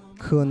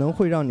可能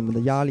会让你们的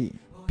压力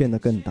变得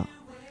更大。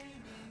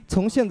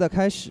从现在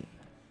开始，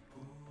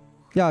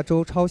亚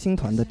洲超星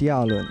团的第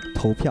2轮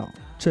投票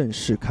正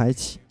式开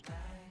启，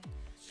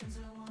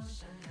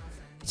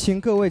请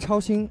各位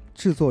超星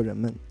制作人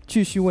们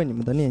继续为你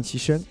们的练习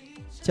生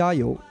加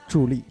油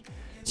助力，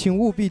请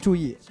务必注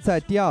意，在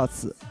第2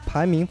次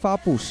排名发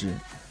布时，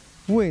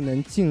未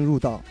能进入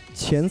到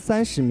前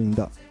30名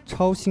的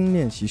超星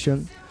练习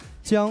生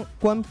将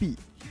关闭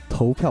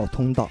投票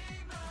通道，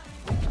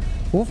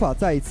无法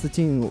再一次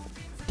进入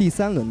第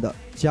3轮的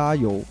加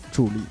油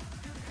助力。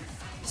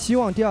希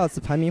望第2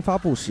次排名发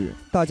布时，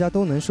大家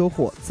都能收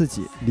获自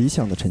己理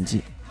想的成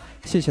绩。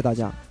谢谢大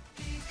家。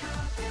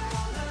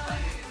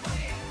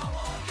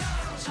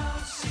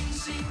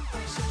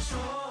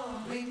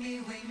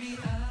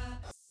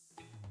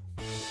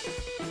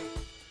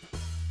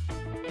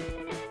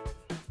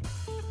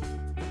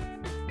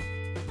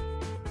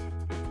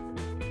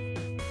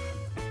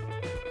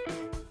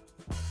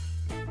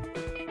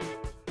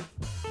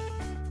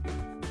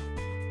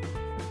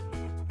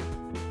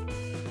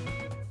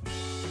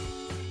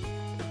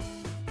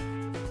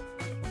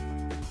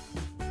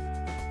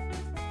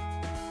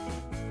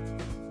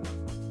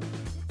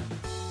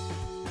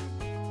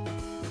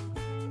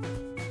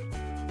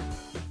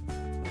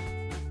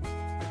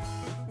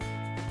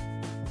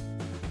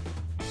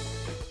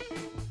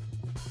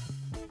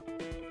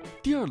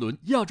第2轮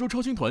亚洲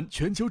超星团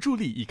全球助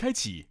力已开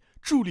启，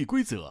助力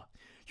规则。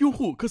用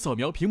户可扫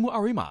描屏幕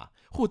二维码，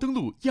或登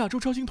录亚洲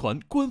超星团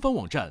官方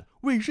网站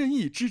为任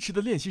意支持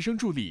的练习生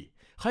助力。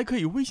还可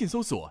以微信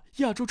搜索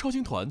亚洲超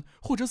星团，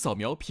或者扫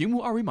描屏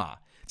幕二维码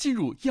进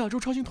入亚洲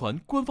超星团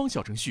官方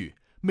小程序，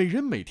每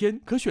人每天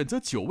可选择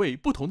9位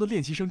不同的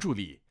练习生助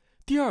力。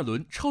第2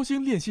轮超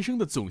星练习生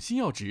的总星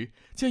耀值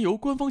将由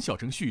官方小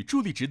程序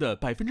助力值的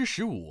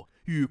15%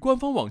与官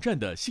方网站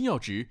的星耀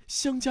值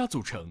相加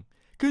组成，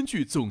根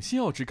据总星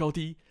耀值高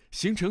低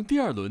形成第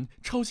2轮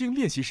超星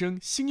练习生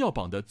星耀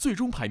榜的最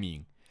终排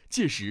名。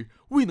届时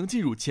未能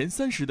进入前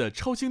30的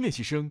超星练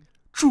习生，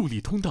助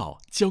力通道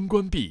将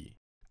关闭。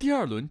第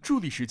2轮助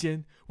力时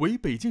间为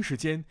北京时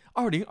间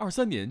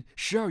2023年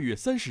12月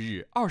30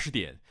日20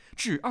点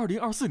至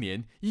2024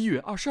年1月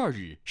22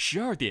日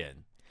12点。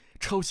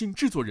超星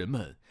制作人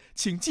们，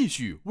请继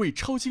续为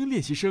超星练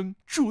習生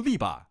助力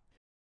吧！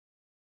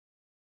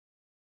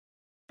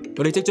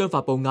我哋即將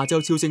發布亞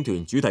洲超星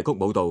團主題曲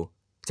舞蹈，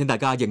請大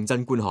家認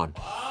真觀看。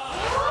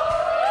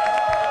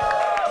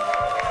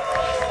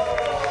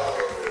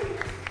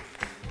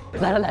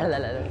来了来了来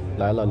了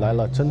来了来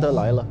了，真的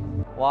来了！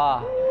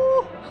哇，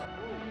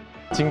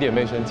经典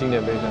背身，经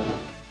典背身。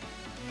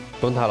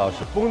崩塔老师，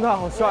崩塔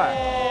好帅！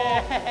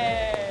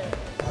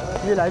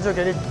一来就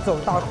给你走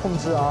大控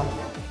制啊！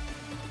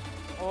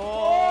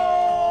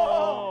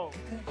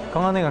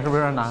刚刚那个是不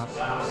是有点难？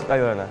有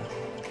点难。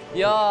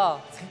哟，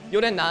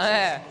有点难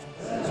哎，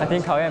还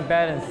挺考验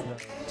balance 的。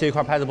这一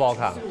块拍子不好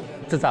看，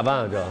这咋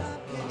办啊？这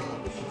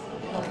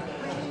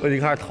我已经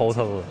开始头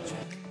疼了。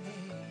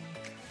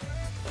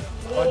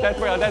带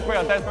退了，带退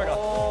了，带退了。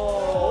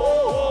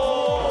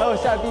还有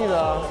下地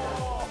的，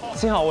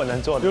幸好我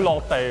能做，就老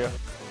飞了。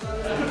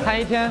看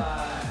一天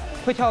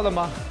会跳的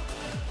吗？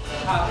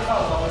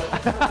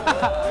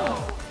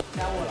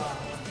加我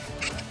了。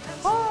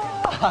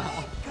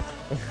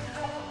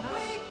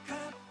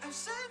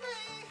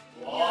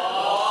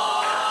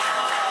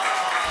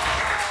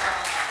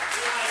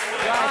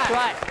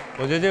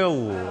我觉得这个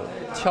舞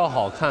跳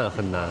好看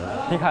很难。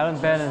皮凯伦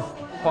balance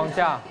框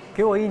架，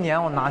给我1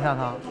年，我拿下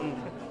它。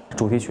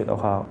主题曲的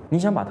话，你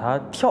想把它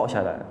跳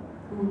下来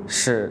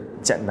是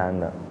简单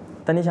的，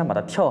但你想把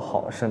它跳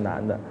好是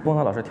难的。孟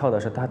涛老师跳的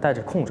是他带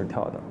着控制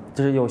跳的，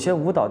就是有些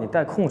舞蹈你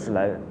带控制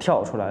来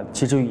跳出来，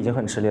其实已经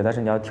很吃力，但是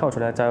你要跳出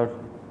来再要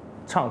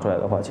唱出来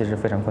的话，其实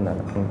非常困难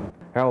的。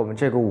然后我们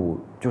这个舞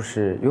就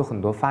是有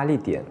很多发力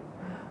点。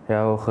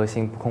然后核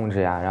心控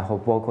制呀，然后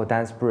包括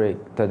dance break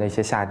的那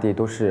些下地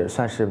都是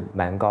算是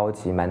蛮高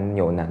级、蛮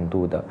有难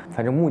度的。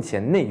反正目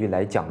前内娱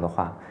来讲的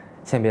话，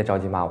先别着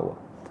急骂我，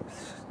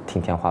挺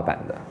天花板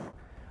的。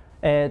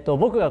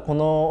僕がこ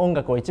の音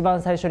楽を一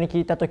番最初に聞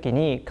いた時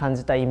に感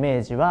じたイメ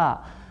ージ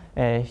は、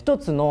一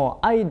つの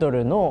アイド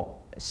ルの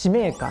使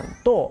命感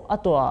とあ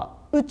とは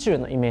宇宙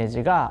のイメー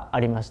ジがあ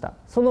りました。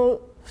その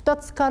2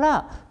つか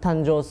ら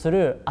誕生す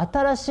る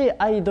新しい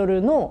アイド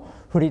ルの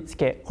振り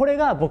付け、これ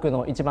が僕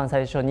の一番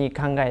最初に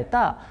考え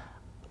た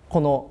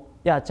この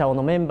ヤーチャオ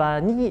のメンバ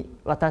ーに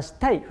渡し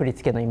たい振り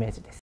付けのイメー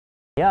ジです。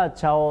ヤー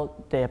チャオっ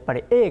てやっぱ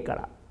り A か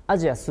らア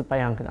ジアスーパー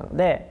ヤングなの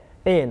で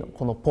A の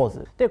このポー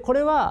ズで、こ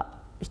れ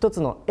は一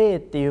つの A っ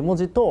ていう文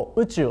字と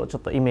宇宙をちょ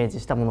っとイメージ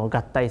したものを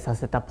合体さ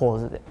せたポー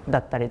ズだ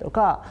ったりと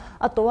か、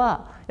あと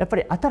はやっぱ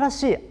り新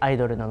しいアイ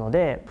ドルなの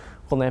で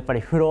このやっぱり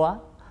フロ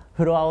ア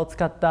を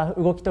使った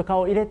動きとか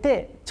を入れ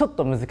てちょっ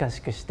と難し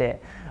くし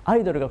て、ア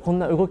イドルがこん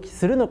な動き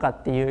するのか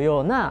っていう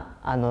ような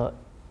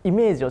イ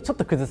メージをちょっ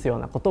と崩すよう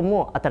なこと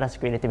も新し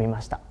く入れてみ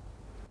ました。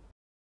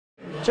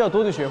这要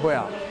多久学会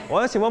啊？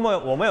我想問問，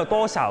我們有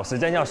多少時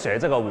間要學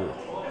這個舞？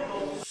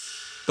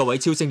各位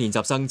超星練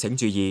習生請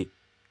注意，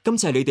今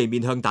次係你哋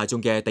面向大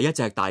眾嘅第一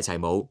隻大齊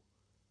舞。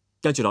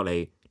跟住落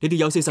嚟，你哋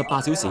有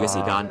48小時嘅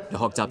時間嚟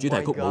學習主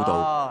題曲舞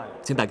蹈，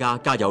請大家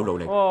加油努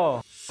力。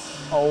歐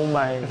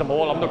美怎麼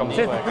我諗到咁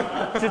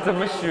這怎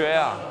麼學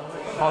呀？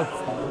好，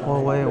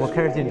我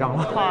開始緊張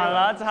了。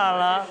慘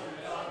了，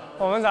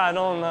我們咋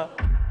弄呢？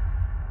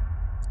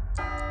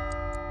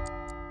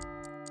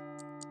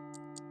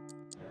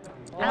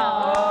你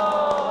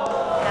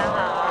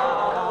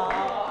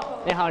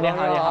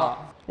好。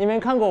你们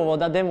看过我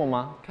的 demo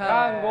吗？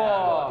看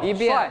过一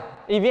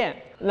遍。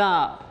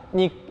那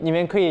你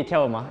们可以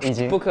跳舞吗？已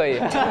经不可以。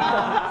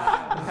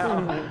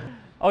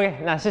OK，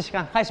 那試試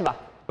看，開始吧。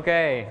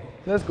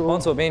OK，Let's go。往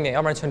左邊一點，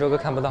要不然全州哥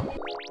看不到。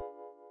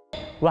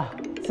1、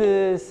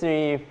2、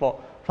3、4、5、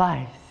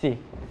6、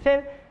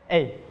7、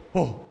8、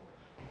4。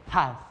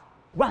Pass。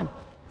1、2、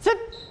3、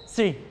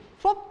4、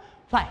5、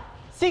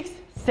6、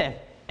7、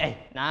8。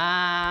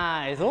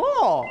Nice，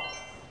 哦，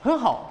很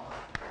好，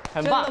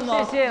很棒，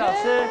谢谢老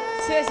师，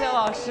谢谢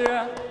老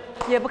师，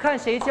也不看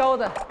谁教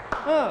的，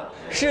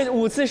是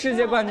5次世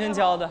界冠军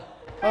教的，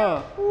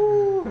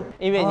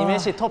因为你们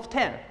是 Top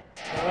 10。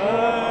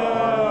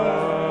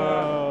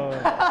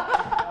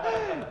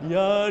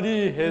压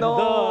力很大。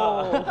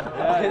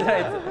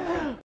1、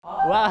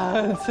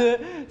2、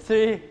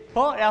3、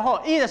4，然后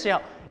1的时候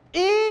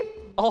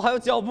1，还有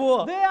脚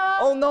步。对呀。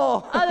Oh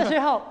no。2的时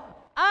候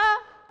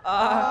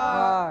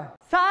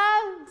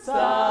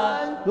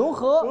3，融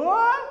合。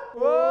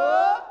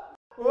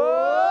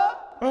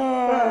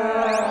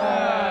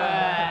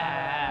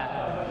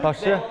老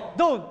师，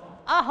动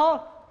啊好。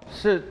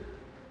是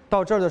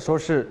到这儿的时候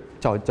是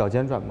脚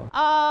尖转吗？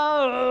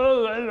啊！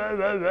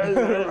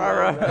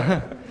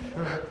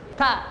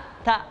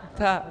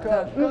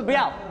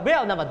不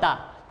要那么大，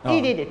一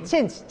点点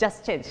change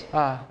just change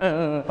啊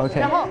，OK。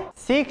然后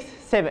 6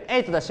 7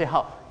 8的时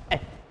候，哎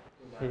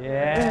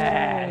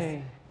 ，yes，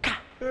 咔，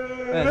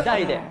大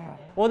一点。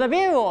我的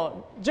编舞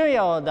重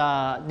要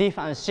的地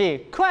方是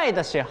快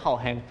的时候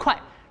很快，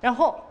然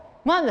后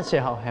慢的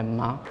时候很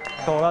慢。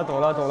懂了。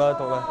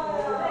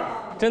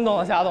真懂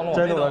了，瞎懂了，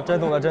真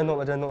懂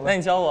了。那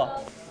你教我。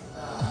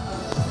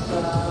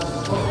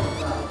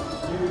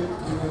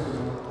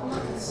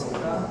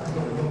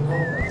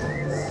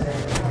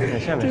这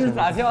是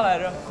咋跳来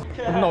着？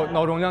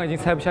脑容量已经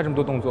塞不下这么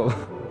多动作了。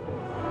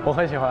我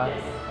很喜欢，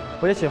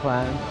我也喜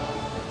欢。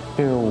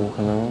这个舞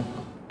可能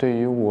对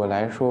于我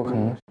来说可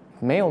能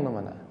没有那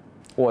么难。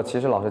我其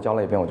实老师教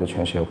了一遍我就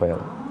全学会了。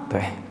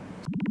对。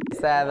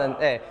7 8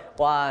 1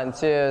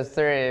 2 3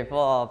 4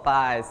 5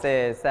 6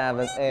 7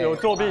 8。有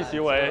作弊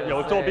行为。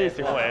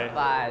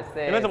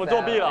你们怎么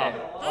作弊了？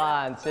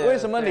为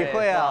什么你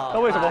会啊？那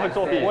为什么会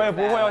作弊？我也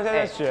不会，我现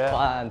在学。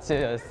1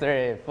 2 3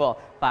 4 5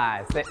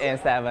 6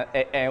 7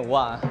 8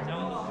 1。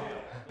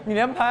你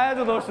连拍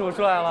子都数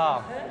出来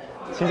了，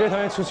请这位同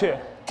学出去。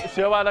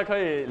学完了可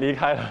以离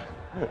开了。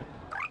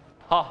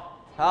好，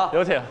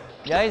有请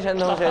杨一晨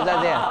同学再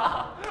见。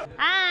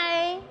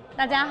嗨，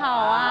大家好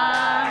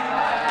啊！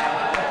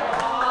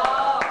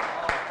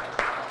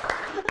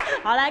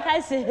好，来开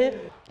始 ，1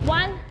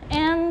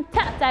 and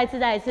tap， 再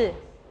一次，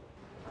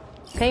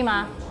可以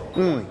吗？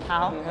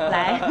好，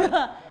来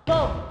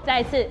 ，Go， 再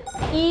一次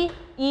，1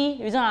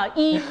宇正好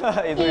1，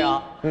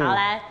好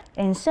来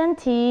 ，and 身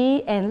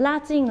体 and 拉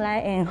进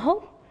来 and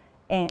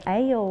hold。and 哎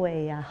呦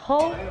喂呀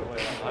 ，hold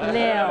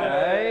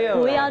 6，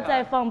不要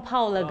再放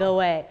炮了，各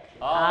位。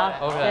好，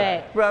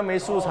对，不然没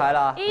素材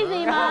了。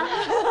Easy 吗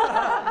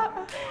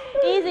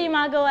？Easy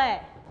吗，各位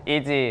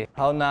 ？Easy，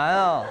 好难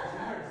哦。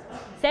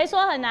谁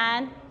说很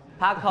难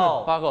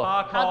 ？Paco， 好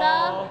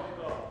的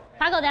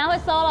 ，Paco 等下会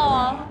solo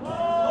哦。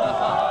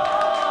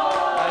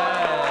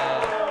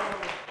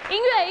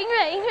音乐，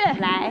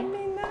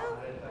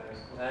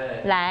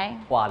来。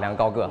哇，两个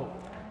高个。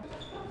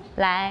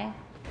来。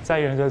在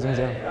元哥中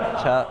间，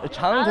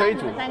长腿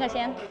组，3个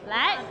先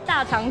来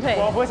大长腿。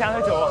我不会长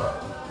腿组。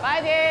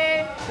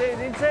Fighting， 这已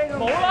经这个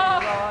谋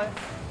了。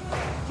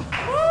5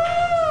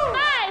 6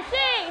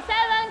 7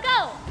 go。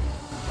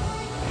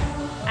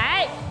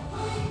哎。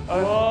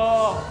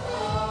哇，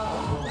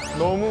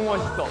너무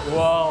멋있어。哇，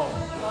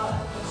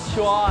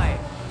帅。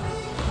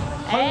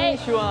哎，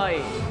帅。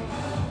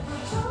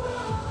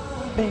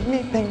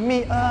Pick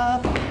me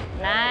up。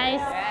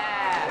Nice。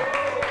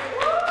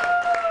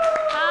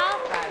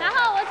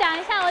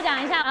我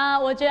讲一下，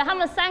我觉得他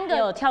们3个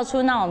有跳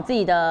出那种自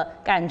己的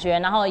感觉，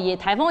然后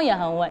台风也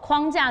很稳，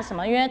框架什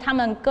么，因为他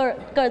们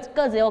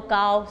个子又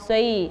高，所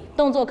以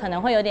动作可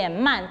能会有点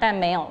慢，但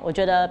没有，我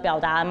觉得表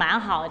达蛮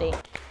好的。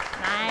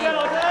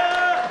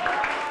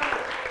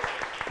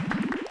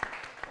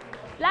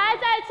来，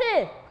再一次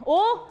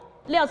5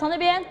 6，从这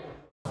边。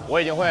我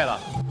已经会了。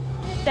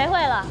谁会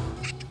了？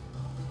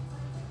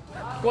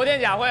郭殿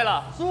甲会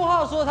了。书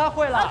浩说他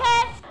会了。OK，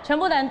 全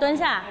部的人蹲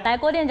下来，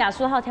郭殿甲、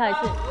书浩跳一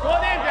次。郭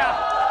殿甲。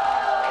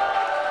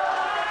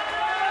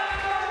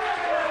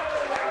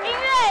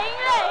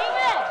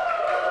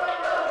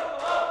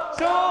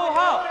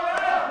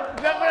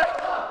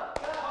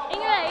音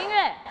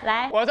乐，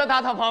来！我要在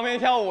他旁边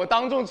跳舞，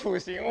当众处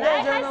刑。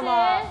来，开始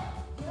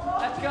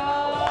 ！Let's go！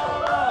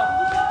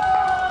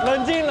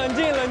 冷静！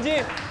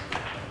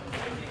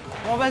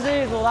我们是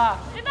一组的。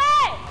预备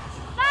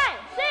 ，5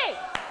 6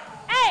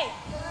 8。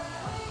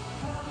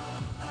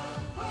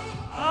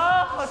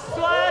啊，好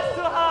帅啊，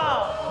书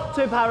浩！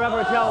最怕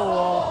rapper 跳舞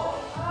哦。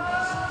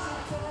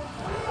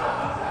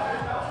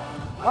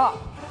啊！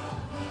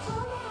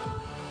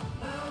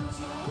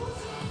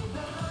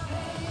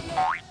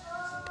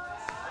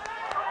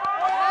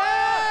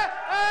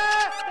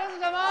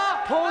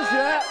同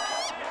学，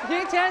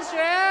提前学。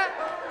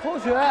同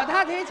学，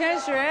他提前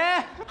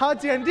学。好，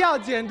剪掉。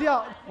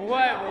不会。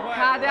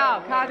卡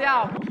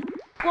掉。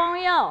光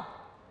佑，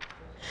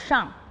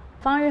上，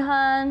方日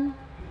亨，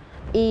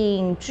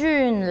尹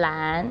俊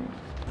兰，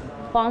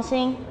黄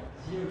鑫，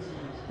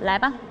来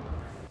吧。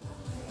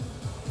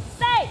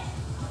6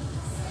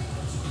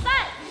 5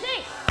 6。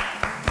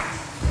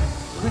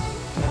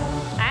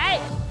哎。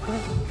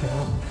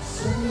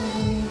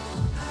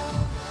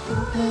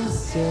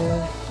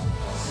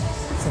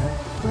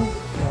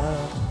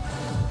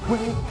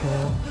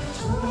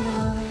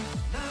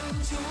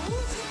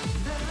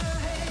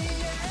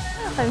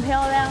很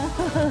漂亮。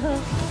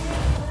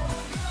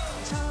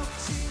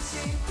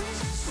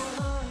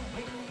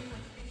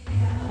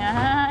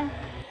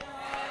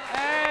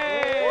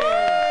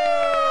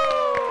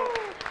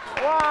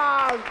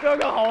哇，哥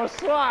哥好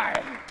帅！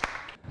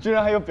居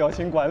然还有表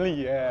情管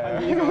理耶，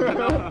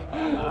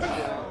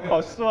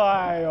好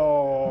帅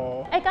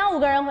哦！哎，刚刚5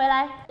个人回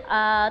来，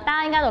大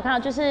家应该有看到，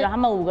就是他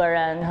们5个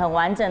人很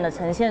完整的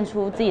呈现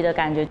出自己的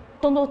感觉，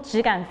动作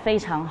质感非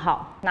常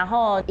好。然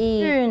后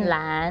玉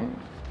兰，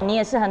你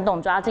也是很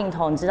懂抓镜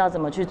头，你知道怎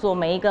么去做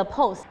每一个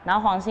pose。然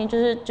后黄鑫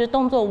就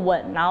动作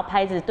稳，然后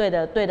拍子对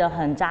的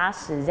很扎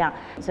实，这样，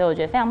所以我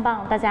觉得非常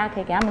棒，大家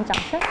可以给他们掌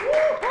声。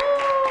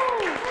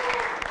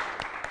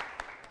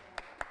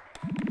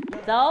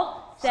走，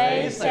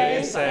谁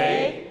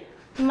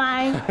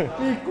买？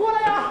你过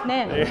来呀！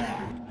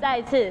再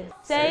一次，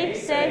谁？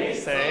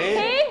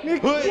你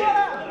过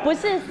来！不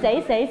是谁，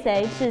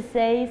是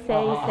谁。5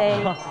 6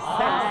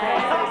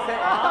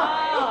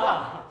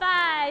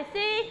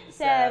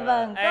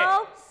 7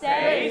 go，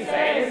 谁？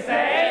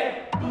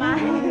买？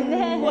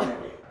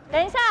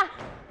等一下，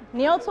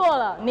你又错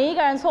了，你一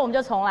个人错，我们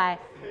就重来。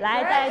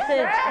来，再一次。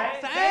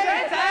谁？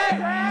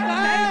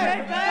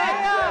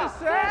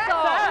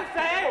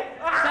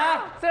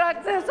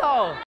这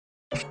首。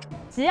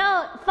只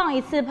要放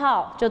1次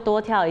炮，就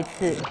多跳1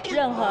次，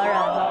任何人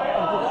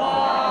都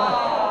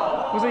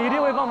不是一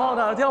定会放炮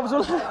的，跳不出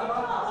来，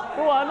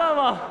不完了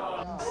吗？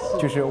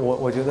就是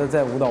我觉得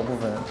在舞蹈部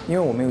分，因为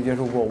我没有接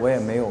触过，我也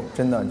没有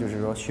真的就是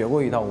说学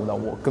过一套舞蹈，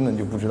我根本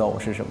就不知道我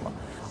是什么。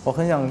我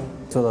很想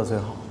做到最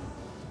好，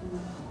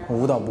我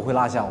舞蹈不会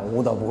落下，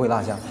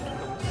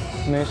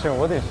没事，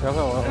我得学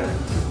会，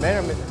没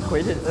事，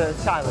回去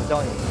下一次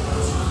教你。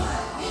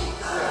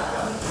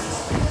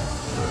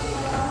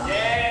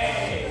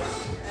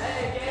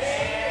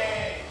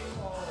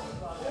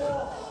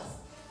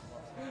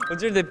我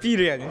就是得闭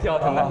着眼睛跳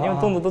才难，因为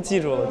动作都记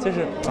住了，就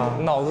是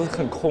脑子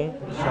很空。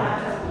是，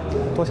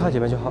多跳几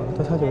遍就好了，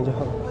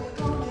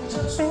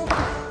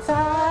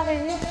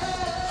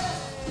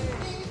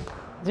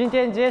今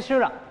天结束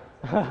了，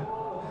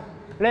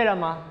累了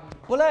吗？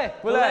不累，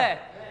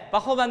把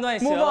后半段也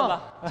学了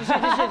吧。继续，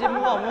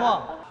木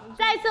望。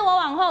再一次我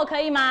往后可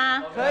以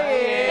吗？可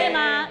以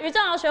吗？于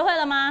正豪学会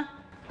了吗？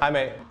还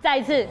没。再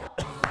一次。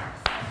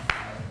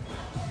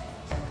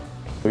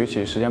由于其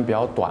实时间比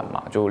较短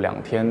嘛，就2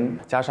天，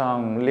加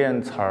上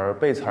练词儿、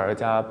背词儿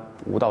加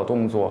舞蹈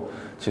动作，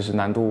其实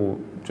难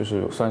度就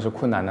是算是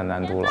困难的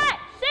难度了。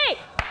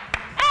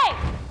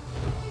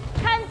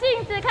看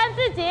镜子，看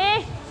自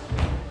己。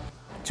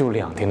就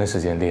2天的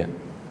时间练，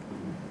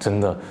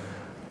真的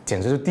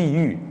简直是地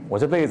狱！我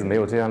这輩子沒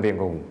有這樣練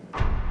過舞。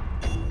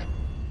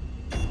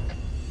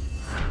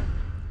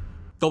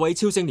各位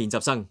超星練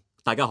習生，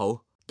大家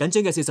好！緊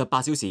張嘅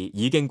48小時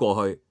已經過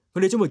去。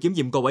我哋將會檢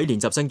驗各位練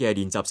習生嘅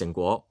練習成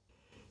果。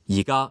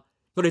而家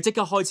我哋即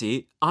刻開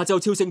始亞洲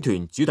超星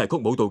團主題曲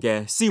舞蹈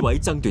嘅 C 位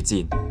爭奪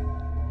戰。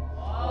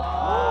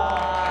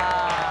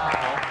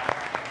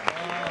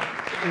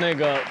那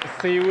個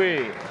C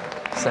位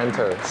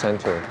center，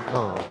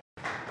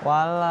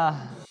 完了。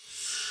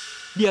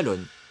呢一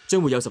輪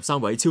將會有13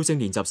位超星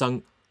練習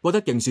生獲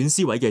得競選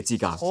C 位嘅資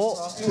格。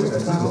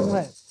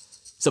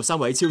13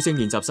位超星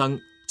練習生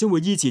將會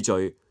依次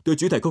序對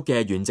主題曲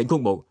嘅完整曲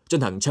目進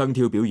行唱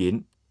跳表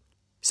演。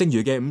剩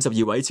餘嘅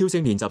52位超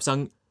星練習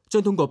生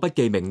將通過不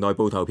記名內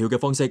部投票嘅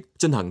方式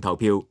進行投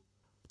票，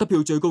得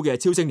票最高嘅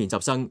超星練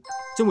習生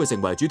將會成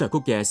為主題曲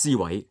嘅 C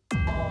位。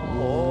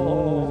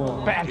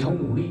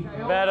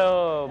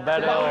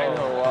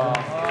battle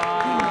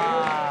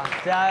啊！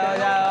加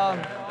油！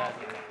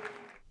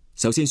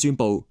首先宣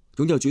佈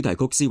擁有主題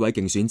曲 C 位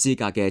競選資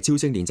格嘅超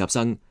星練習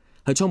生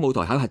喺初舞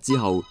台考核之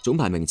後總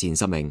排名前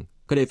10名，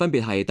佢哋分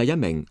別係第1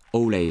名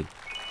奧利、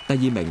第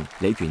2名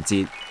李權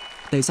哲、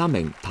第3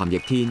名譚奕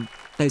天、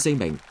第4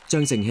名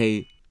張勝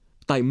熙、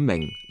第5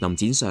名林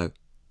展碩、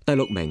第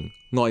6名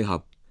愛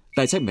合、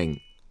第7名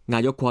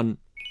艾旭坤、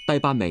第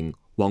8名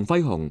黃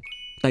輝雄、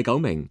第9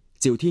名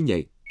趙天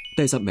翼、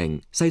第10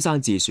名西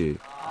山智樹。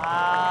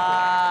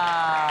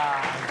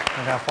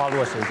看看花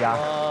落誰家？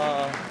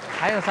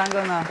還有3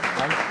個呢？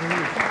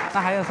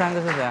那還有3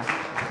個是誰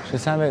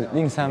？13位，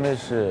另3位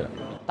是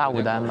大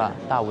舞擔吧？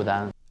大舞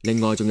擔。另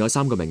外仲有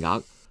3個名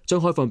額，將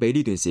開放俾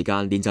呢段時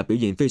間練習表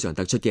現非常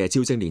突出嘅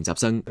超星練習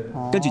生。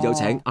跟住有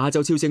請亞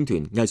洲超星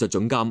團藝術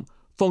總監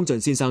方俊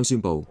先生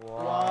宣佈。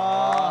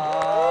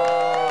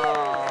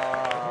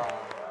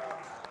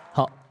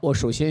好，我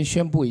首先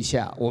宣布一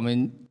下，我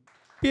们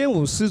编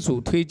舞师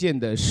组推荐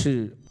的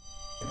是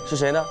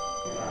谁呢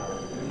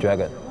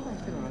 ？Dragon，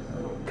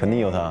 肯定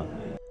有他。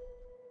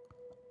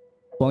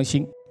王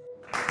鑫。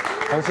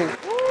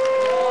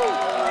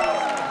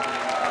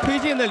推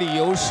荐的理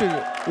由是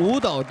舞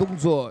蹈动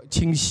作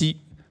清晰，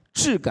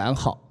质感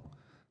好，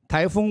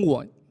台风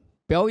稳，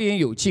表演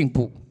有进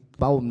步，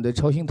把我们的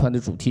超星团的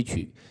主题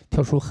曲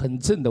跳出很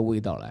正的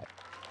味道来。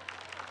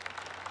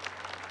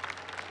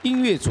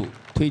音乐组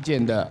推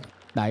荐的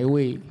哪一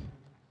位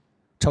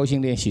超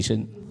星练习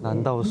生？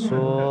难道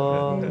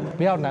说？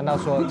不要难道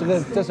说，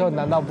这时候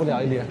难道不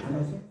了一点？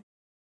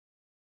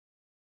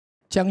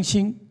江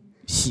欣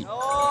喜。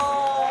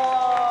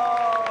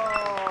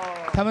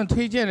他们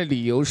推荐的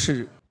理由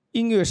是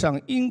音乐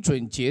上音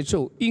准、节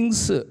奏、音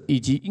色以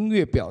及音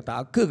乐表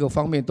达各个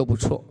方面都不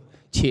错，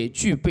且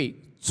具备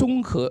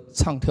综合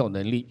唱跳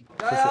能力。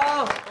加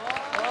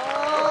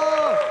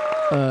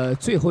油！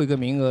最后一个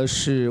名额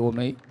是我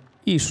们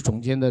艺术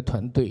总监的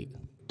团队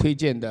推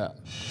荐的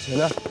谁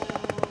呢？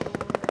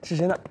是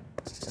谁呢？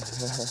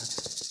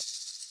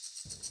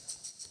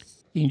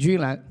尹君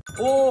兰。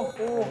谢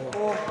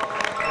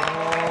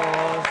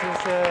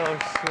谢老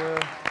师。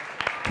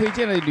推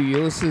荐的理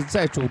由是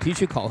在主题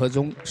曲考核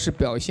中是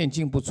表现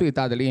进步最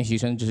大的练习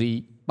生之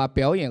一，把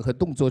表演和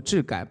动作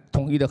质感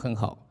统一得很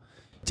好，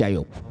加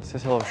油！谢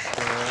谢老师。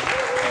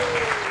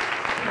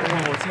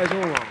我猜中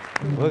了，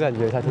我感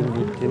觉他挺努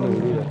力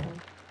的。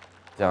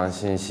像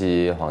信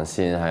息、黄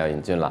欣还有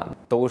尹俊兰，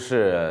都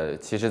是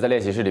其实在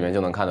练习室里面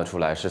就能看得出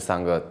来是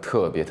3个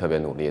特别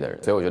努力的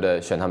人，所以我觉得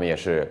选他们也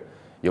是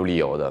有理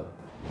由的。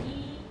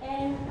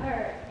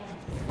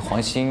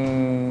黄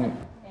欣，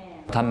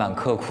他蛮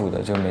刻苦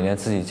的，就每天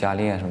自己加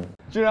练什么。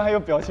居然還有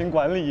表情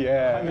管理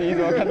耶！你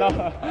怎麼看到？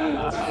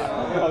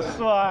好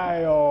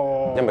帥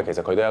哦！因為其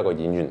實佢都係一個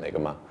演員嚟㗎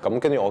嘛，咁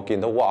跟住我見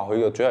到哇，佢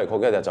個主題曲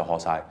一日就學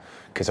晒，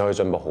其實佢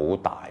進步好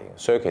大嘅，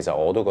所以其實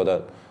我都覺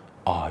得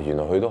啊，原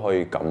來佢都可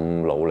以咁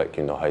努力，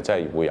原來係真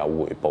係會有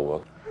回報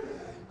咯。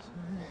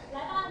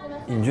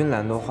尹君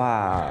蘭的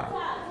話，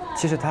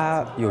其實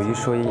他有一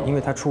說一，因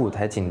為他出舞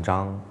台緊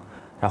張。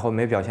然後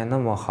沒表現那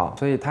麼好，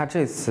所以他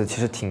這次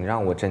其實挺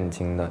讓我震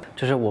驚的。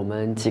就是我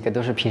們幾個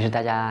都是平時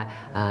大家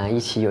一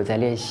起有在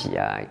練習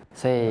啊，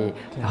所以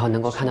然後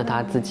能夠看到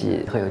他自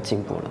己很有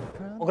進步了。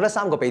我覺得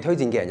3個被推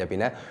薦嘅人入邊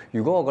咧，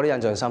如果我覺得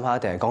印象深刻，一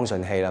定係江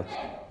順熙啦。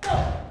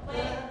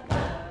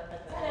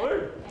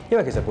因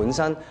為其實本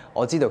身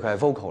我知道佢係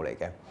vocal 嚟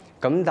嘅，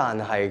咁但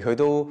係佢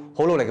都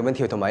好努力咁樣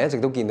跳，同埋一直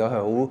都見到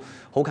佢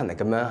好勤力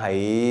咁樣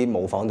喺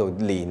模仿度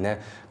練咧，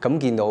咁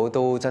見到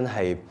都真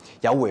係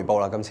有回報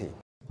啦今次。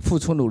付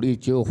出努力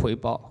就有回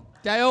報，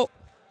加油！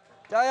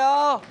加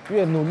油！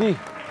越努力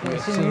越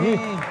幸運。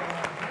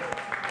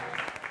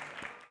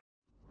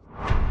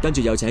跟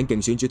住有請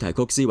競選主題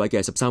曲 C 位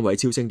嘅13位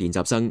超星練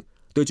習生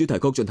對主題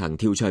曲進行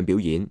跳唱表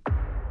演。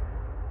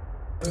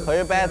可以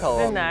battle。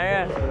這男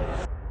人。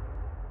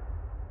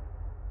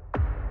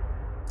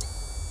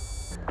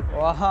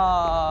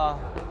哇！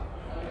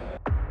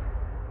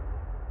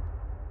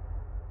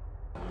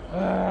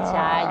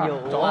加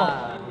油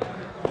啊！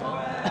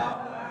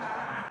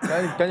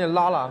趕緊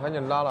拉啦，趕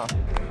緊拉啦！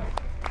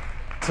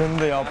真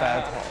的要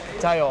battle，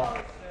 加油！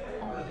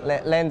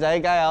靚仔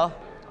加油！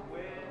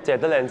只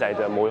得靚仔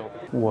的冇用。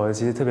我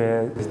其實特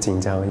別緊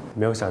張，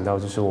沒有想到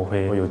就是我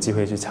會有機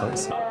會去搶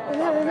戲。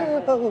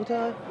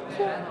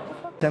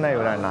現在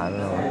有點難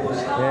了，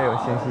因為有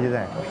信息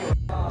在。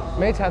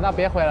沒搶到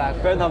別回來。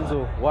跟他們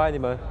組，我愛你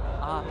們。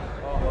啊。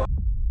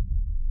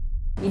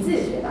你自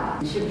己覺得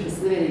你是不是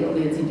4位有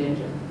力的競爭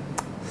者？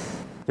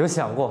有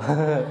想過，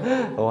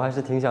我還是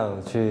挺想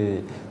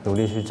去努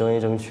力去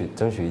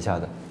爭取一下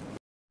的。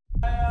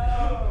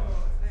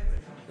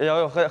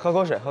有喝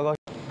口水，喝口水。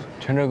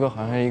全哲哥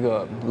好像一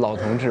個老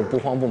同志，不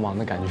慌不忙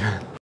的感覺。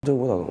這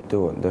舞蹈對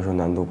我來說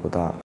難度不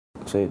大，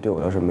所以對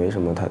我來說沒什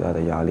麼太大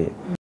的壓力。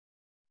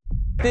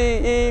第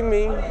一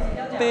名，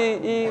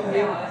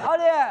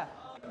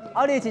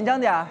奧利緊張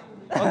點。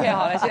OK，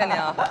 好了，謝謝你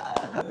啊。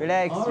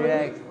Relax。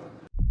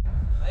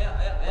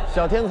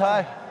小天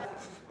才。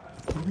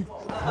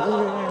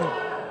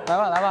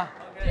來吧，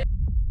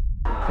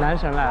男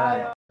神來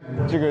了。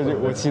這個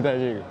我期待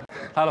這個，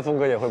他的風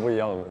格也會不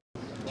一樣的。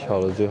跳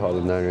得最好的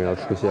男人要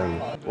出現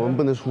了，我們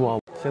不能輸啊！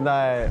現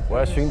在我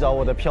要尋找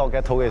我的票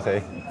該投給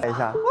誰？看一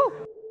下。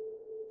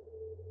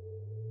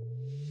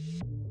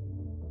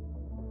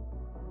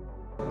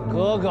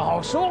哥哥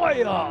好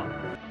帥呀！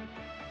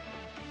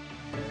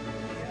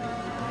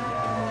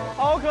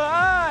好可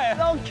愛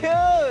 ，so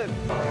cute。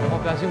我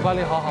表情管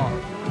理好好。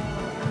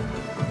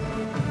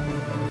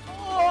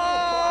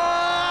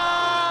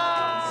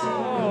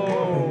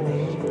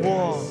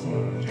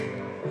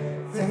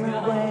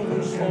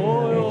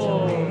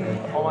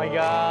Oh my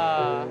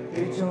god！ 嘿，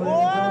看我！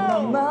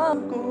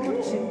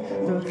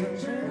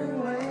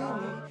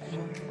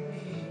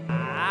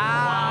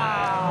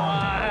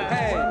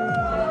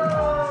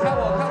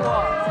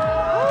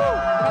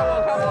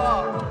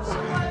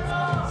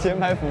前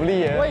排福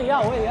利耶！我也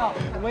要，我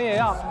们也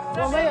要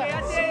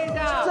接一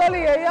下，这里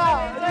也要。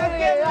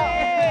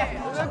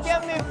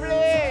Give me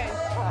please！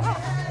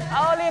 奧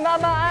利媽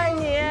媽愛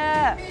你。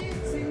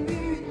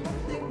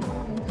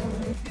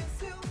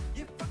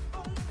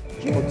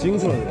好精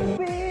准的，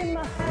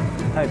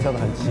他也跳得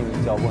很轻，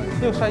交换。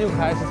又帥又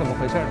可愛是怎麼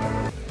回事呢？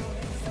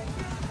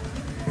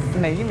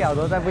每一秒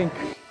都在 wink。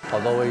好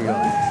到位一個。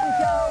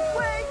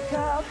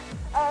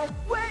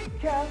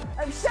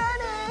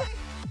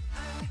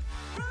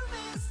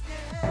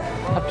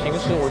他平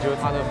時我覺得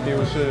他的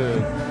feel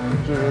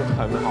就是很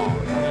好，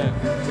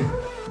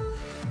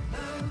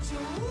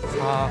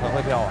他很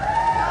會跳。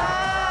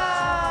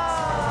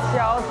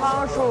小倉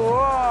鼠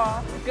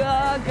哥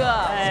哥，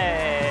哎。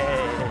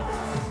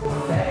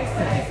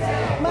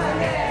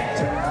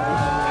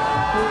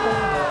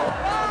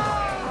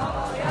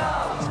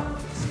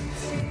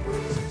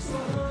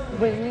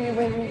为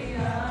你。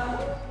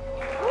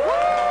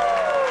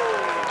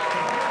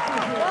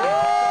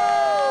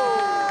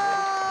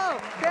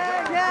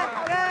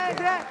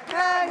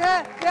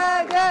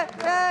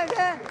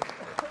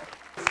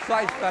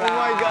帅死了 ！Oh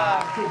my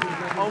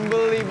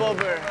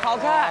god，unbelievable， 好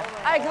看，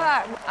爱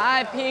看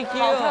，I pick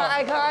you， 好看，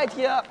爱看，爱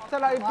听，再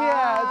来一遍，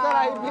再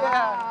来一遍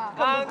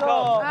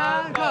 ，uncle，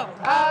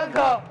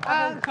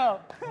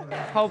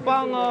好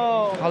棒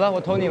哦！好了，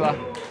我投你了。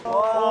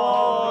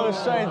哦，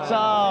帅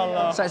炸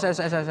了！帅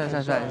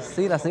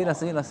！C 了，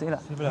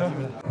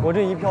我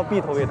这一票必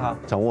投给他。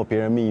掌握别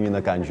人命运的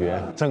感覺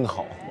真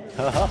好。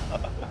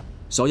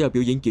所有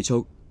表演結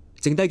束，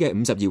剩低嘅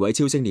52位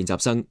超星練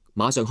習生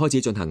馬上開始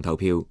進行投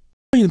票。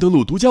歡迎登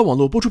錄獨家網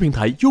絡播出平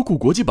台優酷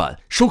國際版，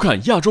收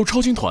看亞洲超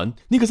星團。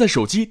你可在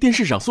手機、電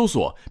視上搜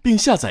索並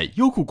下載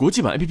優酷國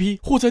際版 APP，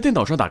 或在電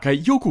腦上打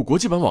開優酷國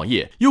際版網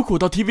頁優酷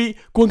.tv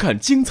觀看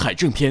精彩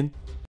正片。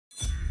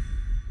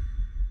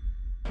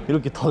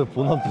 이렇게 다들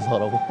본 앞에서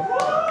하라고?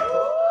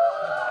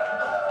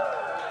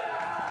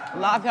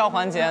 拉票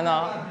环节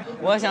呢？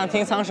我想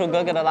听仓鼠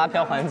哥哥的拉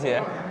票环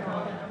节。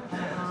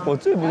我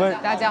最不会。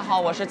大家好，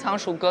我是仓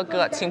鼠哥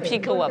哥，请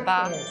pick 我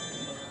吧。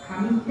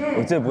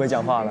我最不会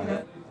讲话了。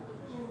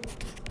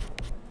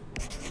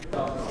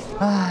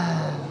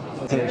唉，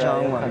紧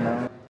张吗？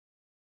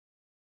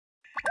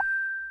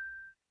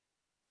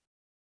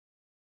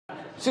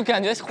就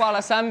感觉画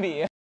了3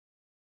笔。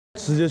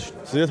直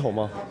接投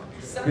吗？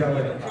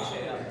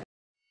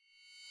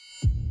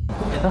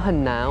 都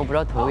很难，我不知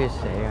道投给谁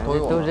啊，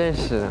都认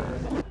识的。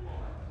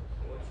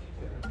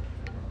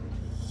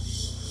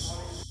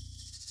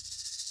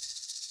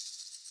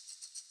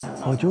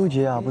好纠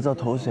结啊，不知道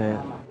投谁。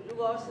如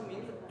果要是名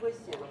字不会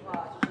写的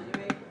话，就是因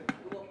为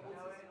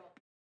如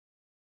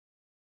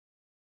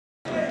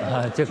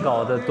果这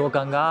搞得多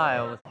尴尬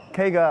呀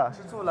！K 哥，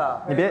吃醋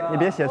了，你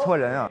别写错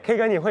人啊 ！K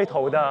哥你会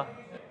投的，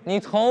你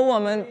投我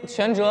们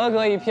全哲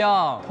哥一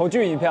票，投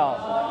俊一票。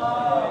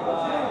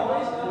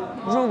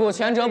 入股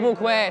全哲不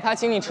亏，他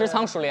请你吃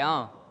仓鼠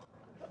粮。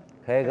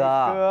K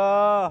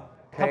哥，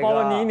他包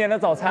了你1年的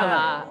早餐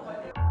啊！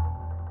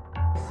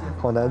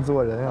好难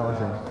做人啊！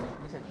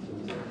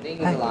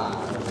哎，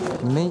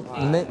你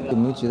们有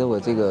没有觉得我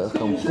这个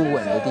很不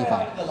稳的地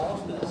方？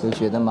有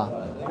觉得吗？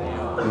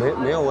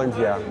没有问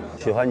题啊，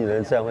喜欢你的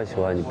人自然会喜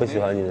欢你，不喜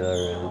欢你的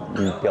人，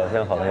你表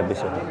现好他也不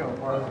喜欢，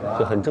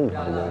就很正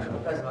常这件事。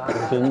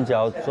就你只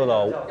要做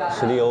到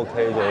实力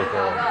OK 就 OK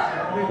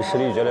了，你实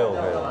力绝对 OK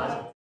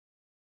的。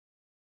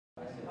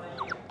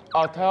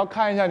 哦，他要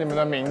看一下你们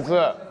的名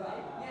字，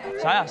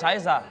啥呀？啥意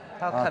思啊？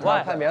他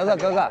看名字，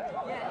哥哥。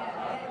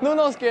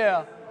No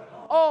scared.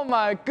 Oh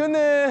my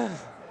goodness,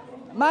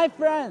 my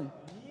friend.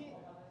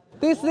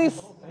 This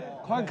is.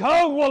 快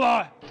看过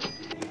来。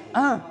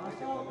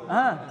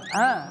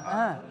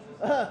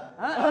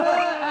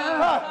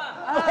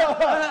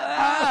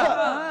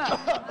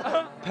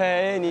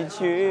陪你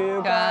去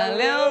看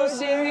流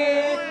星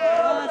雨，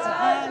我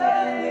在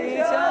天地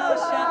脚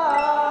下。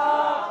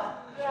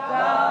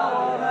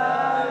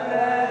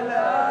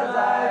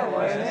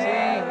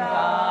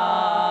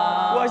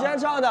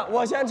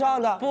 我先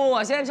唱的，不，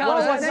我先唱的，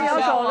我先摇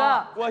手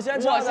的，我先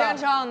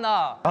唱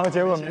的。然后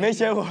结果没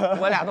写我，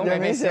我俩都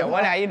没写，我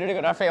俩一直就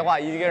搁那废话，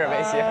一个人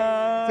没写。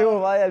最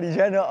后发现李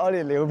权哲、奥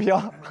利0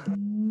票。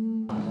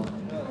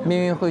命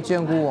运会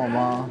眷顾我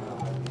吗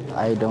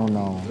 ？I don't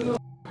know。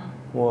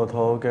我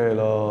投给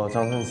了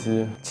张晨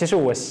曦。其实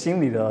我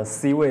心里的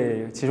C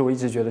位，其实我一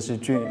直觉得是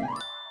俊。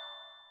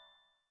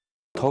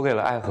投给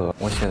了爱河。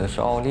我写的是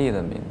奧利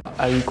的名字。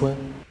艾一坤、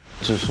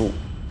智樹、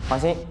華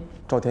星。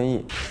 趙天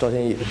意、趙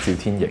天意、趙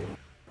天翼，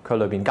佢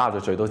裏邊加咗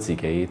最多自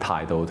己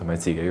態度同埋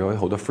自己嗰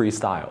好多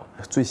freestyle。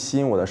最吸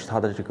引我的是他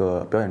的這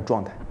個表演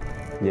狀態，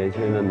年輕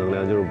人的能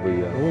量就是不一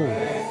樣。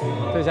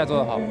哦，這下做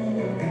得好，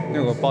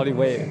那個 body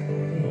weight，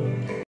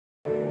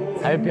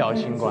 還有表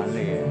情管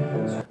理。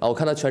然後我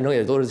看他全程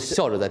也都是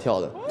笑着在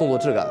跳的，動作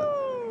質感，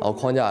然後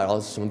框架，然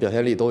後什麼表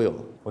現力都有。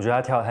我覺得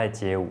他跳得太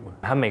街舞，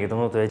他每個動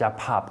作都在加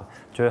pop，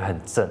就會很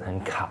正、很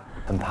卡、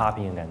很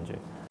popping 的感覺。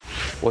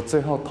 我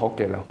最後投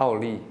給了奧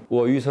利，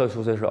我預測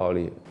出色是奧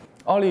利。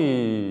奧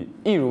利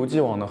一如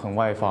既往的很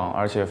外放，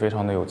而且非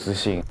常的有自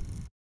信。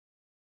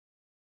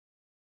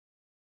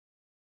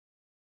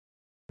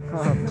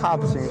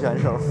Pop 型選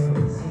手，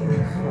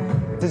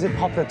這是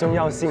pop 的重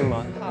要性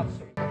嗎？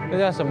那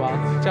叫什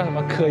麼？叫什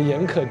麼？可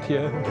鹽可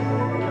甜。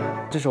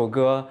這首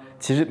歌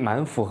其實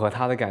蠻符合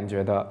他的感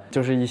覺的，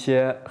就是一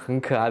些很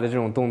可愛的這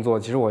種動作，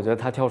其實我覺得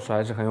他跳出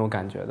來是很有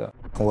感覺的。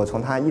 我從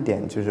他一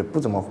點就是不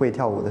怎麼會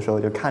跳舞的時候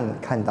就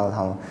看到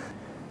他了，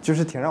就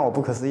是挺讓我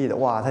不可思議的。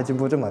哇，他進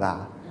步這麼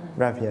大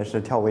 ，rap 也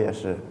是，跳舞也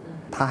是，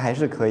他還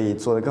是可以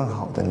做得更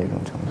好的那種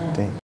程度。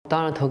對，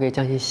當然投給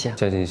江信熙啊。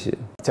江信熙，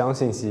江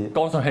信熙其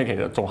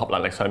實綜合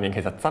能力上面其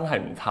實真係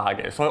唔差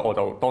嘅，所以我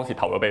就當時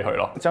投咗俾佢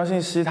咯。江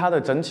信熙他的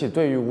整體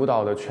對於舞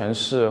蹈的詮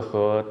釋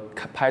和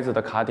拍子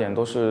的卡點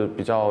都是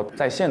比較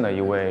在線的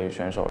一位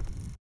選手。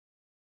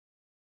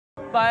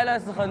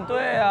Balance 很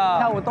對啊，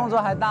跳舞動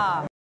作還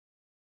大。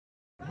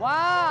 哇！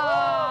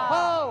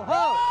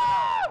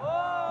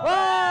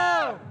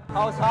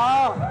好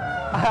長！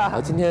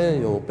今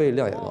天有被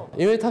亮眼到，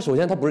因为他首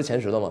先他不是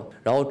前10的嘛，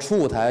然后出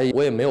舞台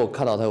我也没有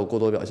看到他有过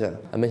多表现，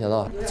没想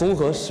到综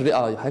合实力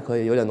啊还可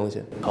以，有点东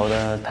西。投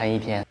的潘一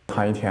天，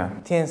谈一天。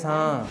天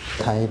生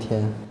谈一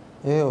天，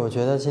因为我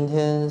觉得今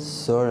天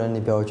所有人里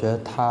边，我觉得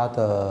他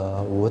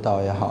的舞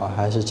蹈也好，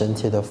还是整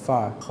体的范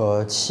儿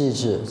和气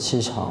质、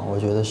气场，我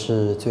觉得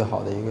是最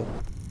好的一个。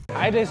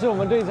还得是我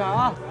们队长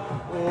啊！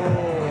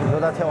你说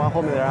他跳完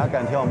后面的人还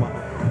敢跳吗？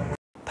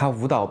他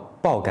舞蹈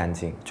爆干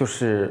净，就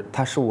是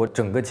他是我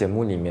整个节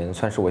目里面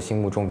算是我心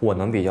目中我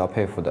能比较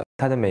佩服的。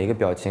他的每一个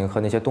表情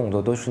和那些动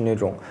作都是那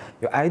种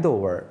有 idol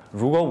味儿。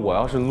如果我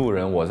要是路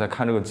人，我在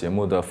看这个节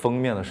目的封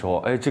面的时候，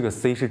哎，这个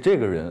C 是这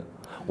个人，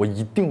我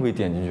一定会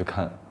点进去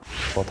看。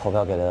我投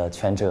票给了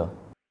权哲。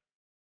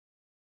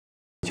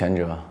权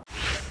哲，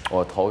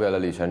我投给了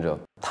李权哲，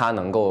他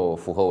能够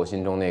符合我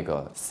心中那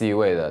个 C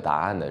位的答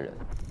案的人。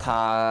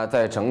他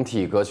在整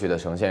体歌曲的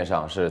呈现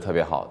上是特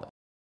别好的。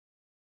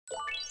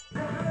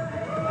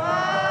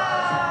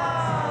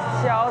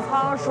小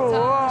仓鼠，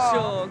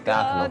大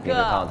家可能平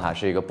时看到他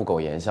是一个不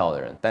苟言笑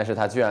的人，但是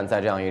他居然在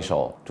这样一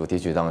首主题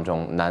曲当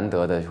中，难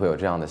得的会有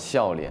这样的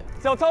笑脸。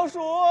小仓鼠，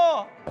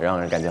让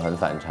人感觉很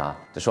反差，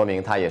这说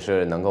明他也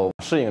是能够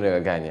适应这个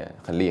概念，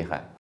很厉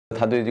害。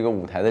他对这个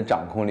舞台的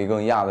掌控力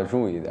更压得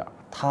住一点。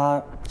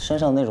他身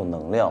上那种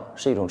能量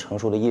是一种成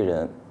熟的艺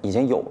人已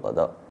经有了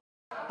的。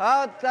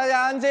好，大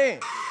家安静。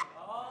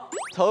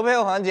投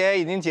票环节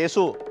已经结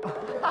束。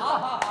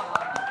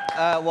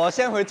我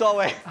先回座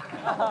位。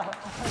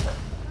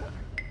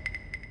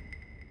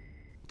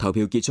投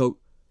票結束，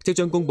即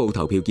將公佈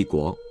投票結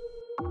果。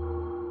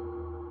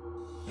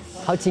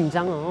好緊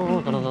張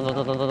哦！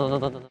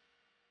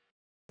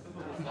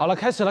好了，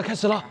開始了，開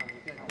始了。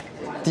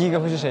第一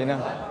個會是誰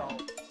呢？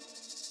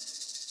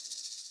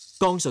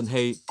江順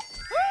熙。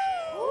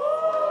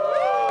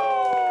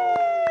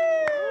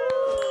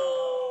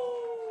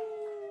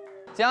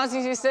江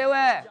信息 C 位。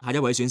下一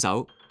位選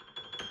手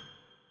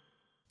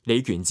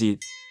李權哲。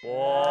哇！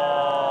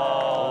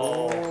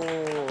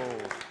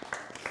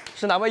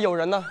是哪位友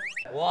人呢？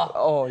哇！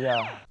哦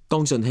呀！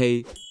江順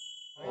熙。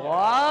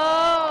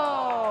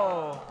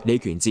哇！李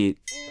權哲。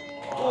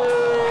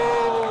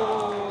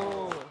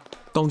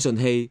江順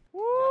熙。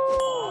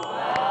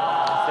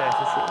謝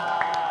謝。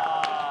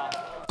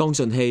江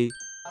順熙。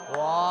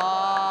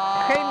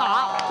哇！黑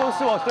馬都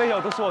是我隊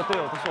友，都是我隊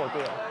友，都是我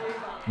隊友。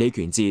李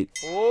權哲。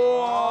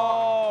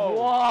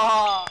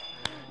哇！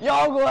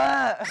搖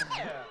滾。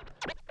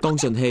江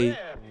順熙。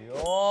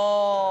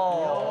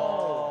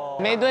哦，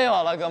沒隊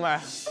友了，哥們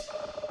兒，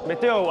沒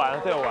隊友完了，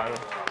隊友完了。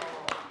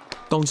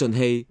江順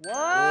熙。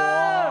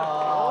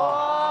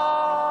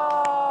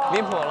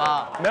離譜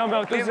了，沒有，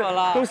離譜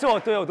了，都是我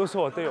隊友，都是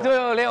我隊友，隊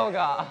友6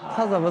個，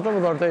他怎麼這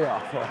麼多隊友？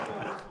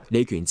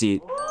李權哲。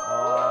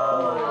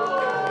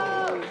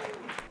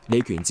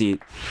李權哲，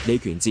李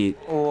權哲。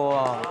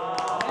哇！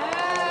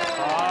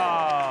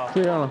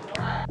就這樣了。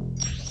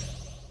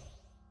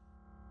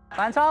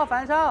反超，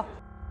反超。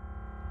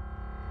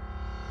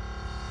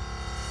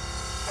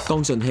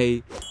江順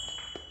熙。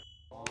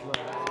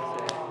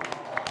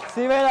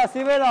C 位了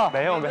 ，C 位了。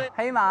沒有。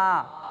黑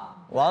馬。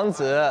王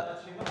子。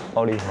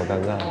奥利好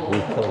尷尬，一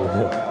票都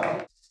没有。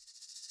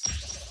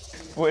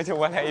不會就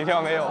我倆一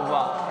票沒有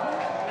吧？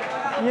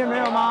你也沒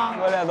有嗎？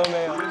我倆都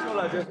沒有。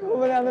我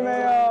們倆都沒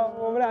有，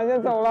我們倆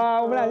先走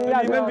了，我們倆先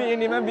下去。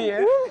你們比。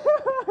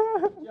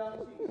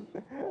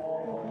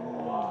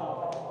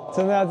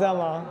真的要這樣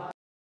嗎？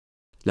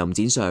林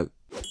展碩。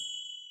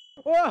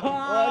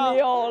哇！你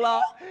有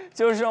了，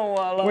就剩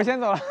我了。我先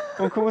走了，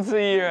我孤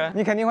自一人。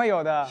你肯定會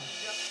有的。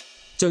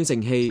張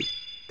盛希。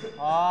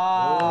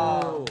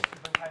哦。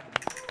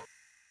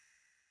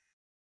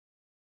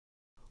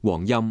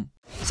黃鑫、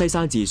西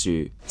山智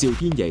樹、趙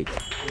天翼。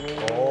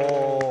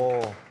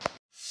哦。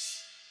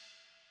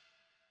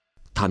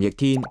譚奕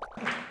天。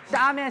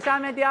下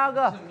面第二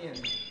個。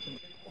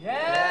耶！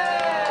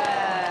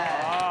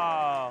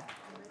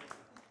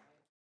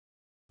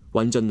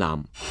尹俊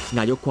南、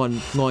艾玉坤、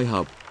愛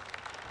合。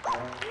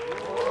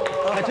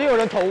還真有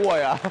人投我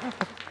呀！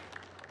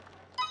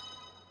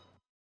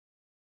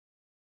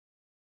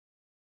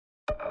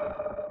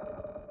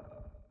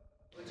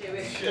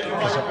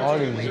這是奧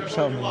利一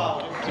票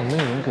嗎？怎麼有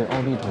人給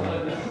奧利投？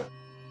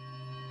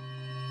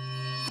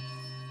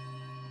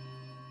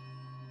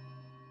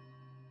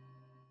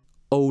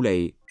歐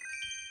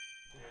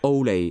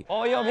利。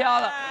我有票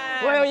了，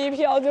我有1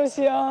票就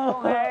行。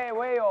哎，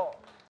我也有，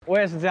我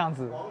也是這樣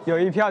子，有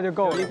1票就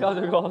夠了，1票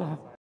就夠了。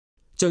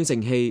張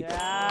盛希。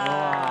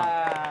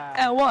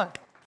And one。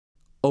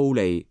歐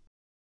利。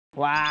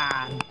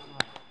哇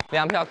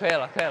，2票可以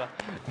了，可以了。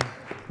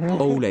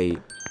歐利。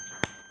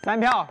3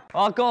票，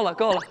哦，夠了，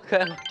夠了，可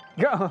以了，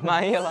夠，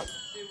滿意了。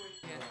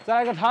再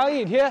來個唐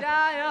藝天，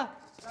加油！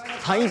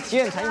唐藝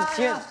天。譚奕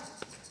天。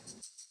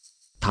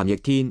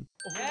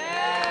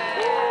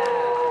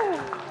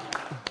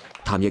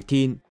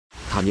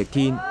譚奕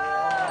天。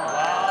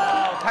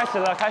開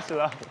始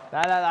了，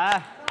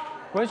來，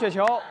滾雪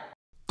球。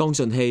江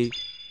順熙。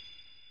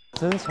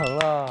真成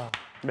了，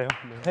沒有，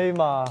黑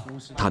馬。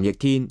譚奕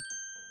天。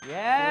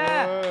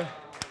耶！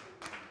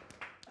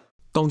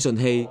江順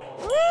熙。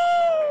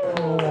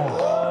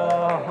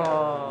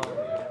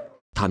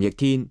譚奕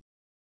天。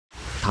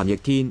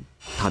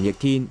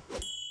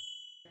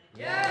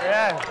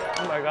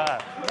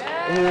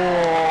哇，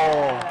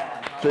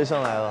追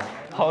上来了，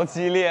好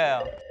激烈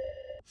啊！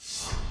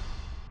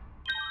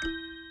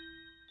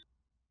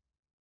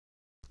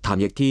譚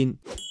奕天，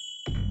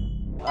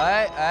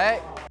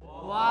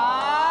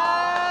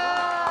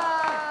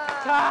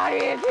差一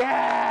点，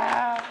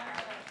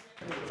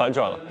反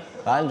转了，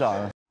反转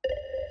了。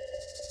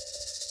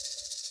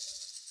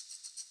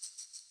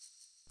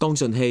江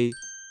順熙，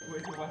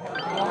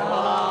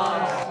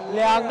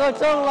 2個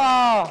中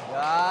了，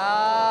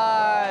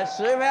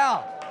 10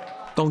票。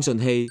江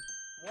順熙，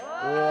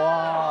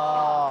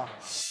哇！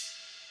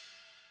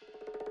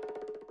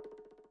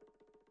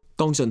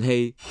江順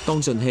熙，江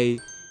順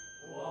熙，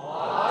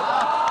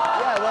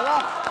稳了。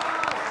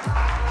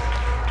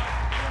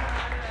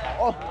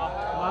哦，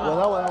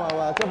穩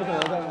啦，這不可能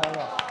再開了。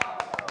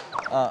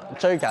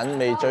追緊，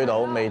未追到，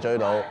未追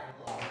到。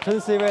真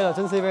C 位了，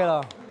真 C 位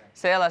了。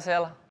歇了，歇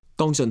了。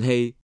江順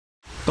熙，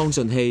江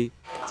順熙，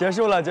結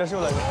束了，結束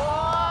了。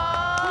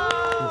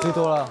你最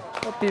多了。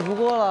我比不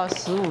過了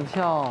，15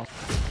票。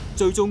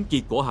最終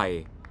結果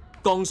係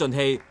江順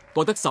熙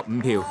獲得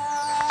15票。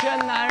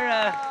真男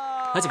人！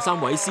喺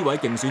13位 C 位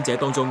競選者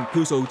當中，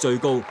票數最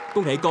高，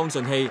恭喜江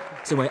順熙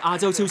成為亞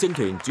洲超星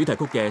團主題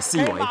曲嘅 C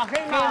位。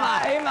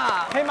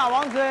黑馬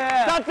王子，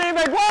大地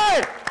玫瑰。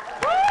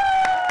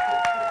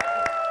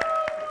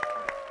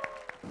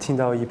听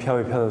到一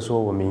票一票的说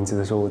我名字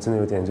的时候，我真的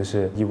有点就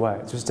是意外，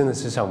就是真的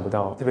是想不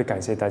到，特别感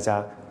谢大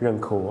家认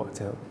可我，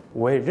这样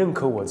我也认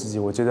可我自己。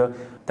我觉得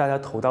大家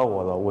投到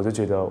我了，我就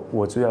觉得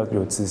我就要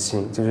有自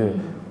信，就是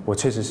我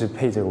确實是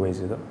配這個位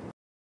置的。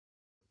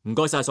唔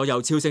該晒所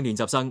有超星練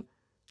習生，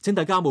請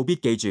大家務必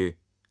記住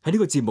喺呢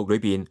個節目裏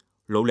邊，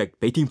努力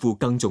比天賦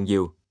更重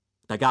要。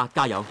大家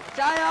加油！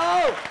加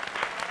油！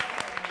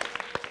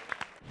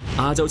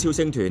亞洲超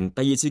星團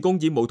第2次公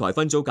演舞台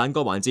分組揀歌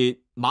環節，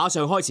馬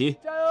上開始。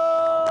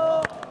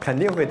肯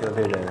定会得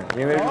罪人，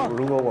因为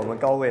如果我们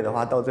高位的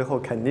话，到最后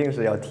肯定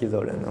是要踢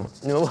走人的。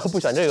你们不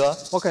选这个？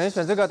我肯定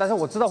选这个，但是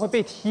我知道会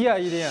被踢啊，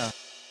一定。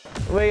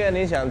威哥，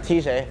你想踢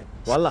谁？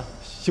完了，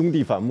兄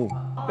弟反目。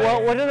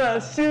我真的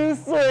心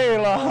碎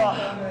了。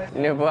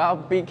你不要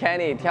逼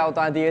Kenny 跳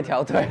断第一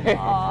条腿。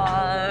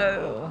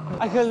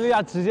艾克利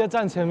亚直接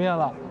站前面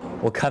了。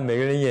我看每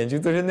个人眼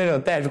睛都是那种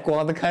带着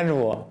光的看着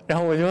我，然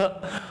后我就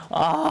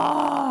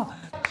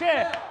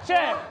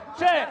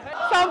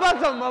桑巴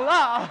怎么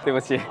了？对不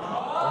起，对不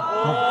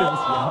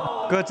起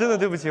啊，哥，真的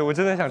对不起，我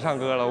真的想唱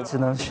歌了，我只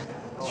能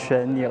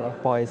选你了，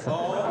不好意思。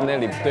那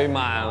里堆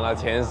满了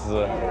前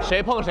10，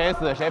谁碰谁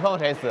死，谁碰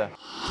谁死。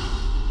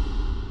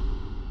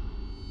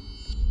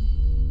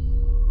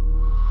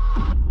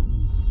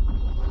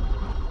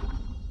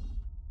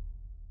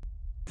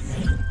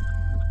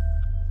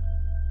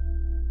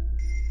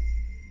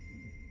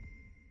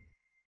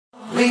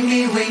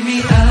Wake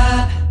me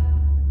up.